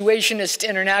Situationist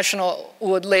International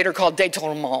would later call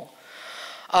détournement.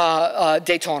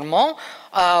 Détournement,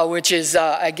 which is,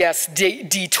 I guess,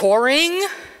 detouring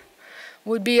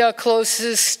would be a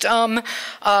closest,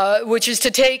 which is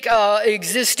to take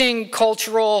existing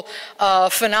cultural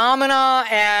phenomena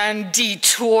and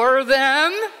detour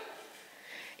them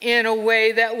in a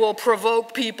way that will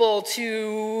provoke people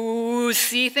to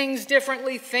see things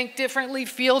differently, think differently,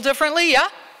 feel differently, yeah?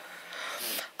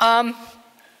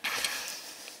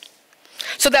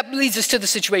 So that leads us to the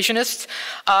Situationists,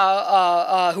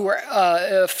 who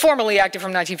were formally active from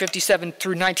 1957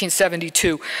 through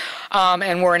 1972,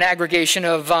 and were an aggregation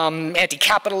of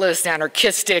anti-capitalist,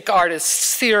 anarchistic,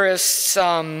 artists, theorists.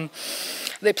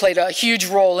 They played a huge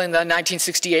role in the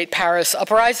 1968 Paris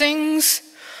uprisings.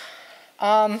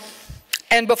 And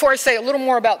before I say a little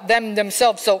more about them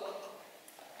themselves, so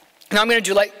now I'm going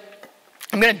to do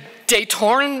I'm going to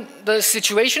détourne the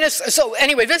Situationists. So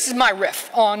anyway, this is my riff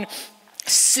on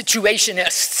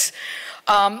Situationists,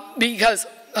 because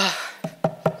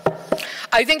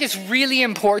I think it's really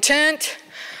important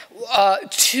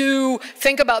to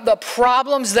think about the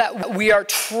problems that we are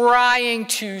trying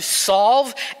to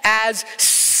solve as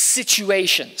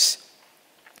situations.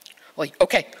 Like,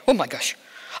 okay, oh my gosh.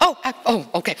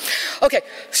 Okay.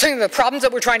 So the problems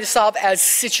that we're trying to solve as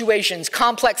situations,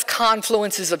 complex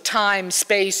confluences of time,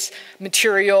 space,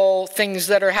 material, things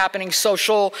that are happening,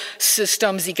 social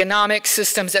systems, economic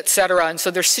systems, etc. And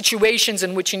so there's situations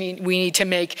in which we need to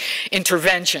make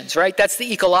interventions, right? That's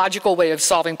the ecological way of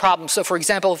solving problems. So for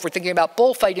example, if we're thinking about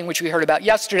bullfighting, which we heard about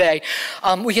yesterday,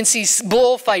 we can see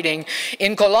bullfighting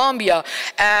in Colombia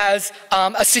as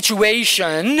a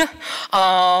situation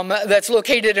that's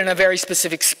located in a very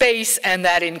specific space, and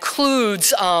that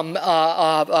includes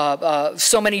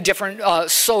so many different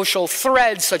social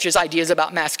threads, such as ideas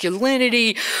about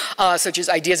masculinity,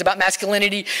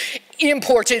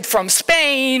 imported from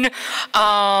Spain,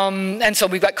 and so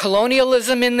we've got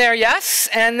colonialism in there, yes,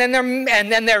 and then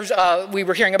there's we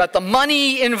were hearing about the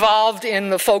money involved in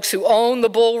the folks who own the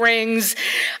bull rings,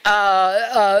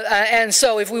 and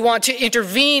so if we want to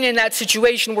intervene in that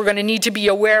situation, we're going to need to be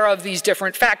aware of these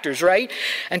different factors, right,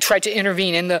 and try to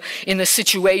intervene in the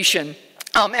situation.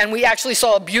 And we actually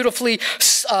saw a beautifully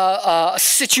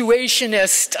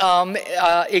situationist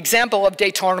example of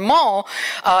détournement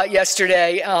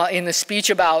yesterday in the speech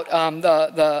about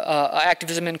the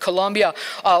activism in Colombia,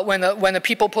 when the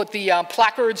people put the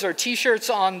placards or T-shirts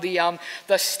on the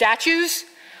statues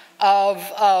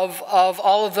of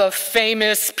all of the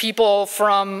famous people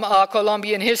from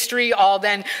Colombian history, all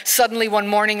then suddenly one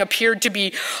morning appeared to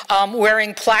be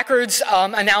wearing placards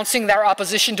announcing their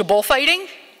opposition to bullfighting.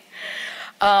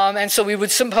 And so we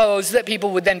would suppose that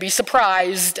people would then be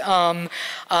surprised and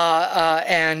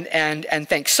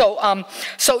think. So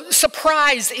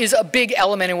surprise is a big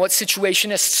element in what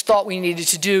situationists thought we needed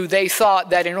to do. They thought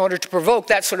that in order to provoke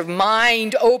that sort of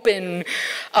mind-open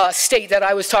state that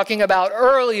I was talking about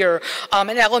earlier,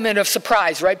 an element of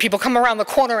surprise, right? People come around the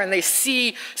corner and they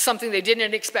see something they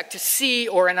didn't expect to see,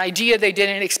 or an idea they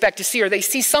didn't expect to see, or they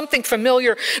see something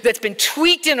familiar that's been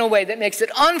tweaked in a way that makes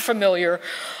it unfamiliar,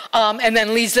 and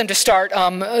then leads them to start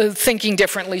thinking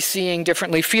differently, seeing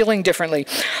differently, feeling differently.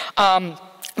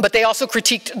 But they also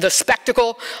critiqued the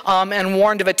spectacle and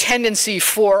warned of a tendency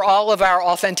for all of our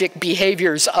authentic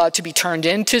behaviors to be turned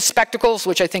into spectacles,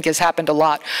 which I think has happened a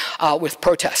lot with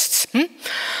protests,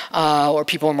 or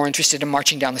people are more interested in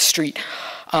marching down the street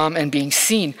and being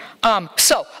seen.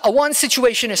 So a one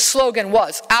situationist slogan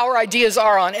was, "Our ideas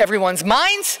are on everyone's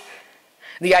minds."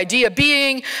 The idea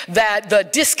being that the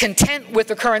discontent with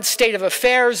the current state of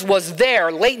affairs was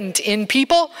there, latent in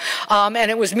people, and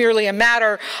it was merely a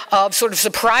matter of sort of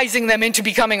surprising them into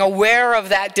becoming aware of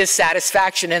that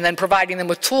dissatisfaction and then providing them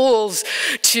with tools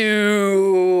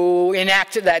to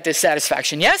enact that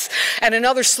dissatisfaction, yes? And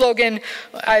another slogan,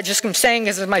 I'm saying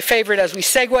this is my favorite as we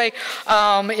segue,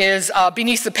 is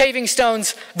beneath the paving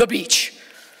stones, the beach.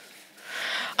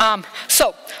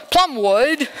 So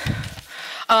Plumwood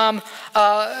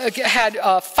had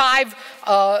 5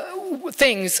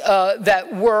 things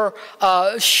that were,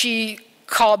 she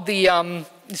called the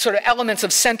sort of elements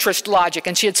of centrist logic,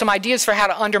 and she had some ideas for how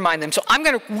to undermine them. So I'm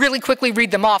going to really quickly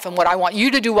read them off, and what I want you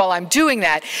to do while I'm doing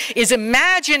that is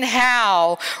imagine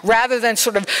how, rather than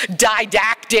sort of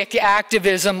didactic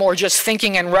activism or just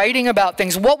thinking and writing about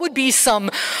things, what would be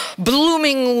some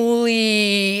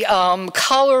bloomingly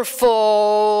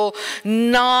colorful,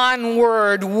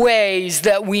 non-word ways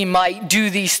that we might do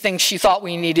these things she thought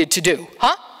we needed to do,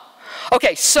 huh?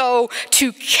 Okay, so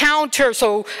to counter,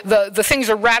 so the things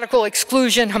are radical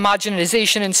exclusion,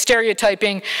 homogenization and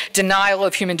stereotyping, denial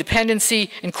of human dependency,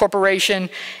 incorporation,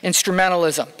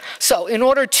 instrumentalism. So in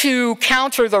order to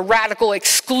counter the radical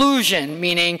exclusion,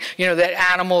 meaning, you know, that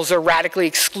animals are radically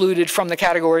excluded from the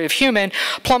category of human,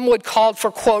 Plumwood called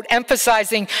for, quote,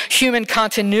 emphasizing human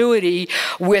continuity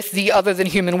with the other than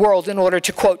human world in order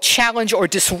to, quote, challenge or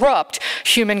disrupt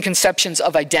human conceptions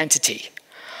of identity.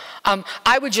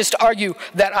 I would just argue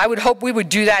that I would hope we would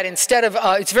do that instead of,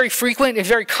 it's very frequent, it's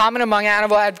very common among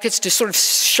animal advocates to sort of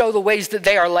show the ways that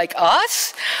they are like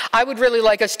us. I would really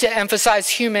like us to emphasize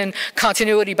human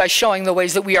continuity by showing the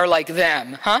ways that we are like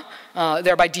them, huh?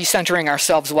 Thereby decentering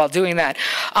ourselves while doing that.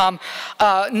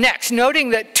 Next, noting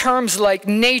that terms like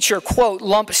nature, quote,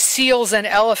 lump seals and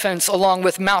elephants along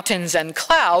with mountains and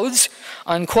clouds,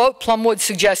 unquote, Plumwood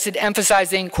suggested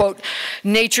emphasizing, quote,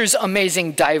 nature's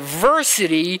amazing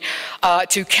diversity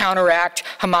to counteract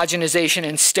homogenization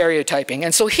and stereotyping.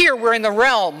 And so here we're in the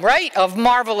realm, right, of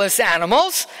marvelous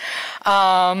animals,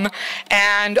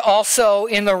 and also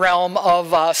in the realm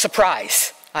of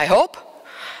surprise, I hope.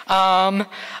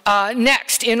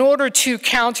 Next, in order to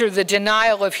counter the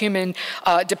denial of human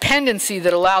dependency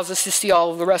that allows us to see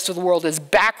all of the rest of the world as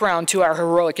background to our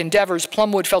heroic endeavors,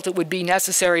 Plumwood felt it would be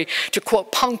necessary to,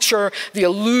 quote, puncture the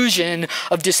illusion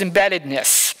of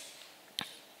disembeddedness.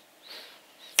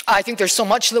 I think there's so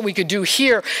much that we could do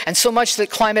here and so much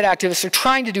that climate activists are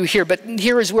trying to do here, but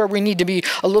here is where we need to be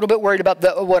a little bit worried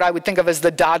about what I would think of as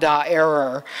the Dada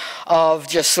error of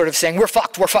just sort of saying, we're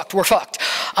fucked, we're fucked, we're fucked,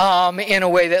 in a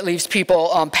way that leaves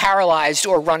people paralyzed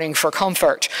or running for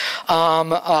comfort,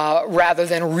 rather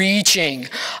than reaching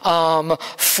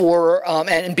for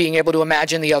and being able to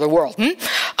imagine the other world. In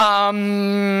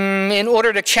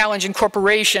order to challenge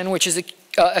incorporation, which is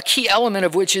a key element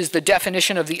of which is the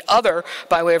definition of the other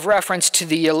by way of reference to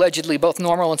the allegedly both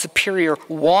normal and superior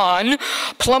one,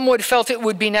 Plumwood felt it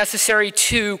would be necessary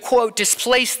to, quote,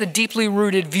 displace the deeply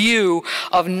rooted view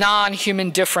of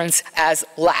non-human difference as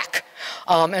lack.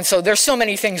 And so there's so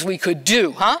many things we could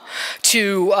do, huh?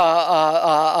 To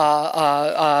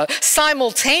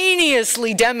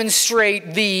simultaneously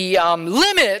demonstrate the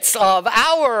limits of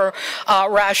our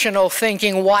rational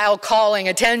thinking while calling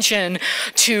attention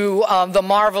to the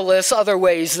marvelous other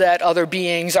ways that other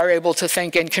beings are able to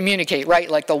think and communicate, right?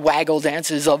 Like the waggle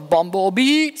dances of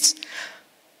bumblebees.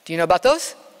 Do you know about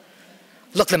those?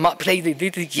 Look them up. They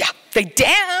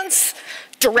dance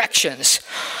directions.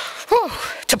 Whew,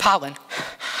 to pollen.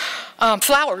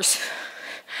 Flowers.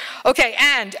 Okay,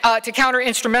 and to counter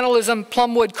instrumentalism,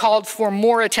 Plumwood called for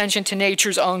more attention to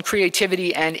nature's own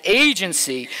creativity and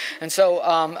agency. And so,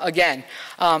 again,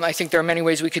 I think there are many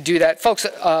ways we could do that. Folks,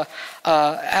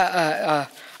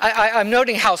 I'm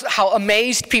noting how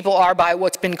amazed people are by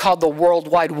what's been called the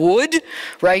worldwide wood,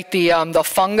 right? The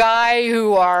fungi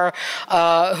who are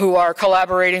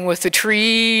collaborating with the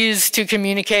trees to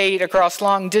communicate across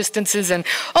long distances, and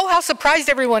oh, how surprised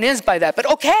everyone is by that. But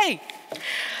okay,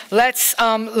 let's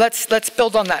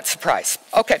build on that surprise.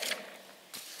 Okay,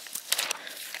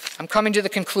 I'm coming to the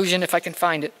conclusion if I can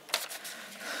find it.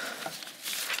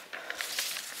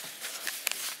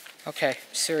 Okay,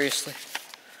 seriously.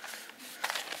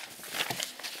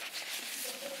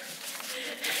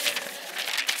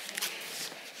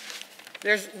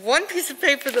 There's one piece of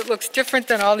paper that looks different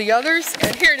than all the others,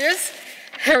 and here it is.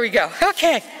 Here we go.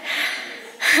 Okay.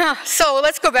 So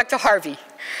let's go back to Harvey.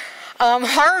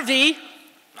 Harvey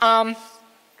why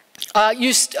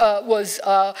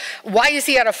is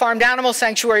he at a farmed animal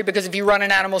sanctuary? Because if you run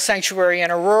an animal sanctuary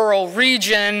in a rural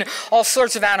region, all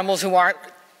sorts of animals who aren't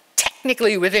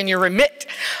technically within your remit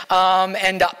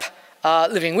end up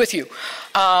living with you.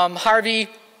 Harvey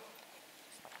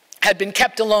had been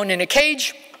kept alone in a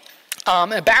cage,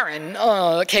 a barren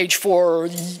cage for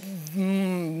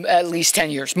at least 10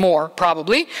 years, more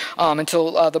probably,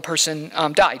 until the person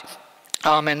died.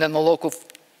 And then the local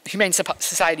Humane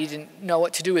Society didn't know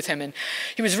what to do with him, and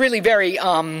he was really very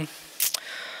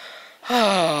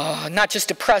not just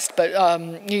depressed, but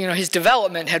you know, his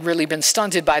development had really been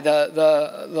stunted by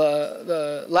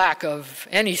the lack of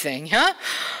anything, huh?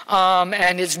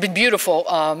 And it's been beautiful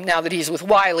now that he's with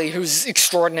Wiley, who's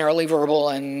extraordinarily verbal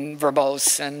and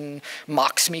verbose and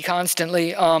mocks me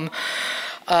constantly,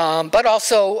 but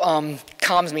also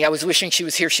calms me. I was wishing she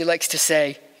was here. She likes to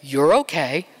say, "You're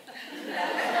okay,"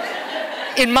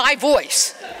 in my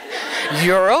voice.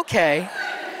 "You're okay."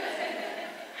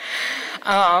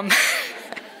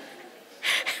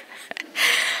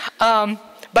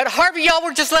 But Harvey, y'all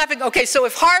were just laughing. Okay, so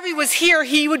if Harvey was here,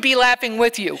 he would be laughing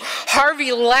with you.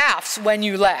 Harvey laughs when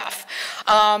you laugh.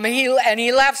 He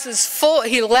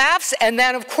laughs, and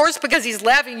then of course, because he's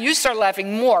laughing, you start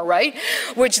laughing more, right?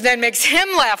 Which then makes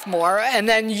him laugh more, and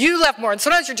then you laugh more. And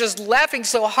sometimes you're just laughing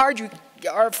so hard you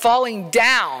are falling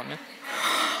down.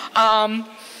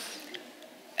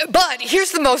 But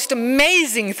here's the most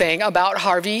amazing thing about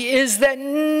Harvey is that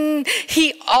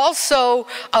he also,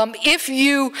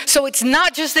 so it's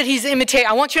not just that he's imitating,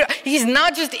 he's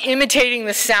not just imitating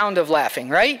the sound of laughing,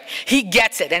 right? He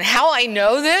gets it. And how I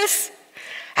know this,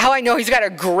 how I know he's got a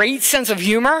great sense of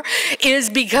humor, is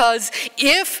because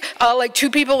if like two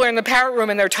people are in the parrot room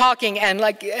and they're talking, and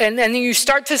then you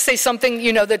start to say something,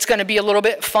 you know, that's going to be a little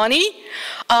bit funny,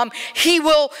 he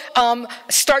will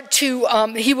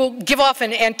he will give off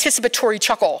an anticipatory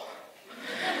chuckle.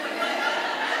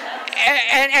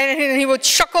 and he will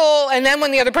chuckle, and then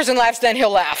when the other person laughs, then he'll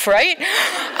laugh, right?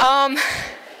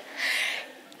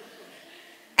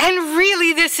 And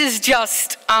really, this is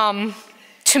just,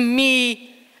 to me,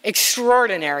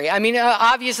 extraordinary. I mean,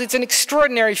 obviously, it's an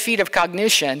extraordinary feat of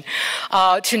cognition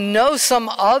to know some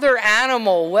other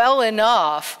animal well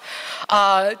enough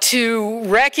to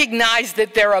recognize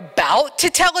that they're about to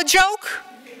tell a joke.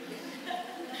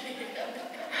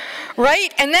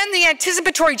 Right? And then the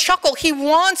anticipatory chuckle, he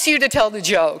wants you to tell the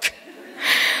joke.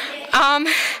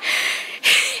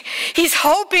 He's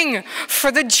hoping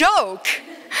for the joke.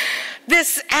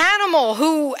 This animal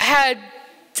who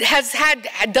has had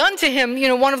done to him, you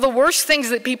know, one of the worst things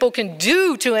that people can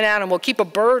do to an animal, keep a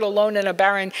bird alone in a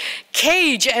barren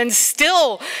cage, and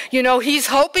still, you know, he's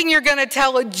hoping you're going to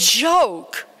tell a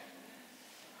joke.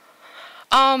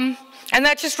 And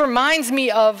that just reminds me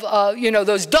of, you know,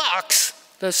 those ducks,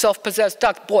 the self-possessed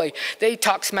duck. Boy, they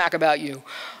talk smack about you.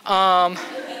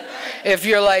 If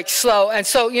you're like slow. And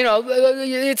so, you know,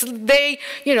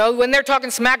 you know, when they're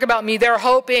talking smack about me, they're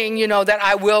hoping, you know, that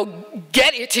I will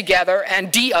get it together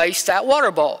and de-ice that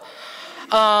water bowl.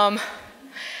 But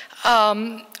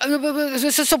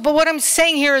what I'm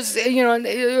saying here is, you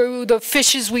know, the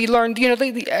fishes we learned, you know,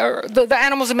 the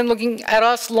animals have been looking at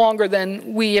us longer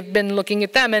than we have been looking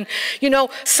at them. And, you know,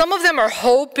 some of them are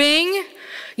hoping,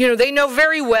 you know, they know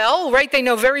very well, right? They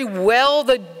know very well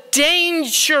the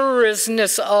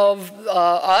dangerousness of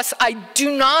us. I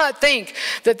do not think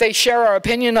that they share our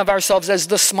opinion of ourselves as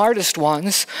the smartest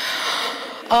ones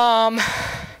at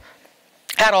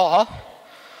all.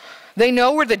 They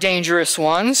know we're the dangerous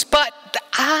ones, but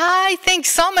I think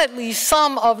at least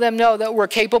some of them know that we're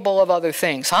capable of other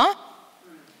things, huh?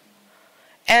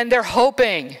 And they're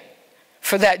hoping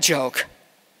for that joke.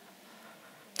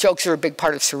 Jokes are a big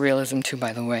part of surrealism too,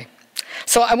 by the way.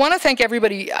 So I want to thank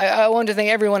everybody. I want to thank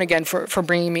everyone again for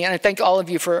bringing me, and I thank all of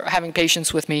you for having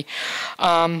patience with me.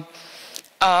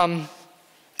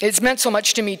 It's meant so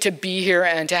much to me to be here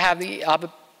and to have the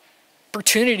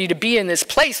opportunity to be in this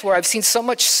place where I've seen so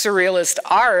much surrealist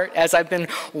art as I've been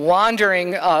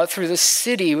wandering through the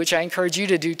city, which I encourage you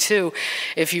to do too,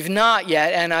 if you've not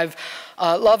yet. And I've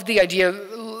loved the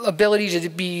ability to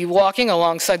be walking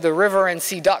alongside the river and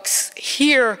see ducks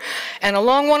here. And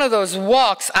along one of those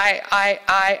walks,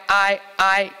 I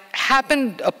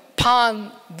happened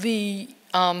upon the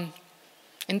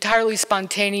entirely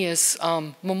spontaneous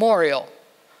memorial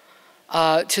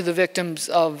to the victims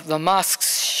of the mosque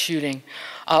shooting,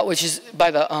 which is by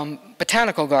the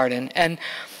Botanical Garden. And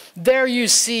there you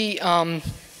see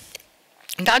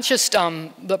not just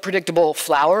the predictable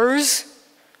flowers,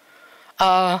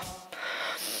 but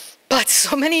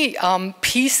so many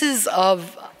pieces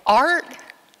of art,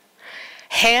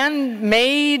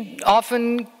 handmade,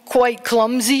 often quite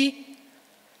clumsy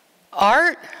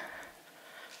art,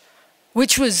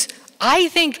 which was, I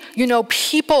think, you know,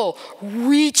 people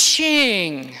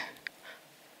reaching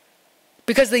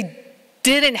because they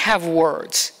didn't have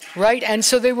words, right? And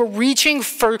so they were reaching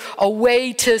for a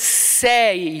way to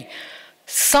say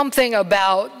something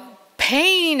about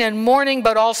pain and mourning,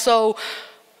 but also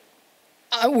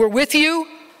we're with you,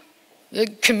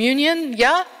 communion,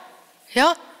 yeah,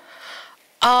 yeah.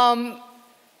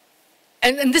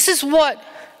 And this is what,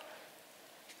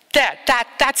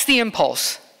 that's the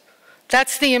impulse.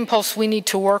 That's the impulse we need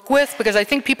to work with, because I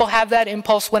think people have that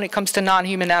impulse when it comes to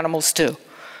non-human animals too.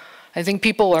 I think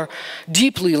people are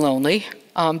deeply lonely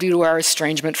due to our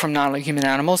estrangement from non-human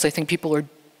animals. I think people are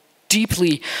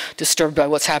deeply disturbed by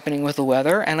what's happening with the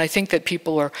weather, and I think that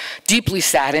people are deeply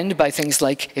saddened by things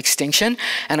like extinction,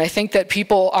 and I think that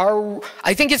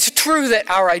I think it's true that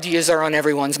our ideas are on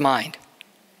everyone's mind.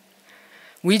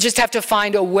 We just have to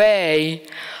find a way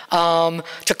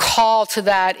to call to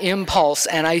that impulse.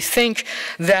 And I think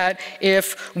that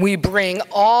if we bring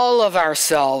all of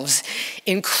ourselves,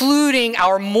 including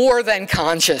our more than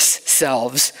conscious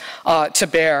selves, to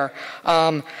bear,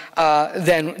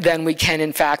 then we can,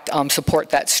 in fact,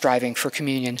 support that striving for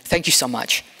communion. Thank you so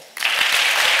much.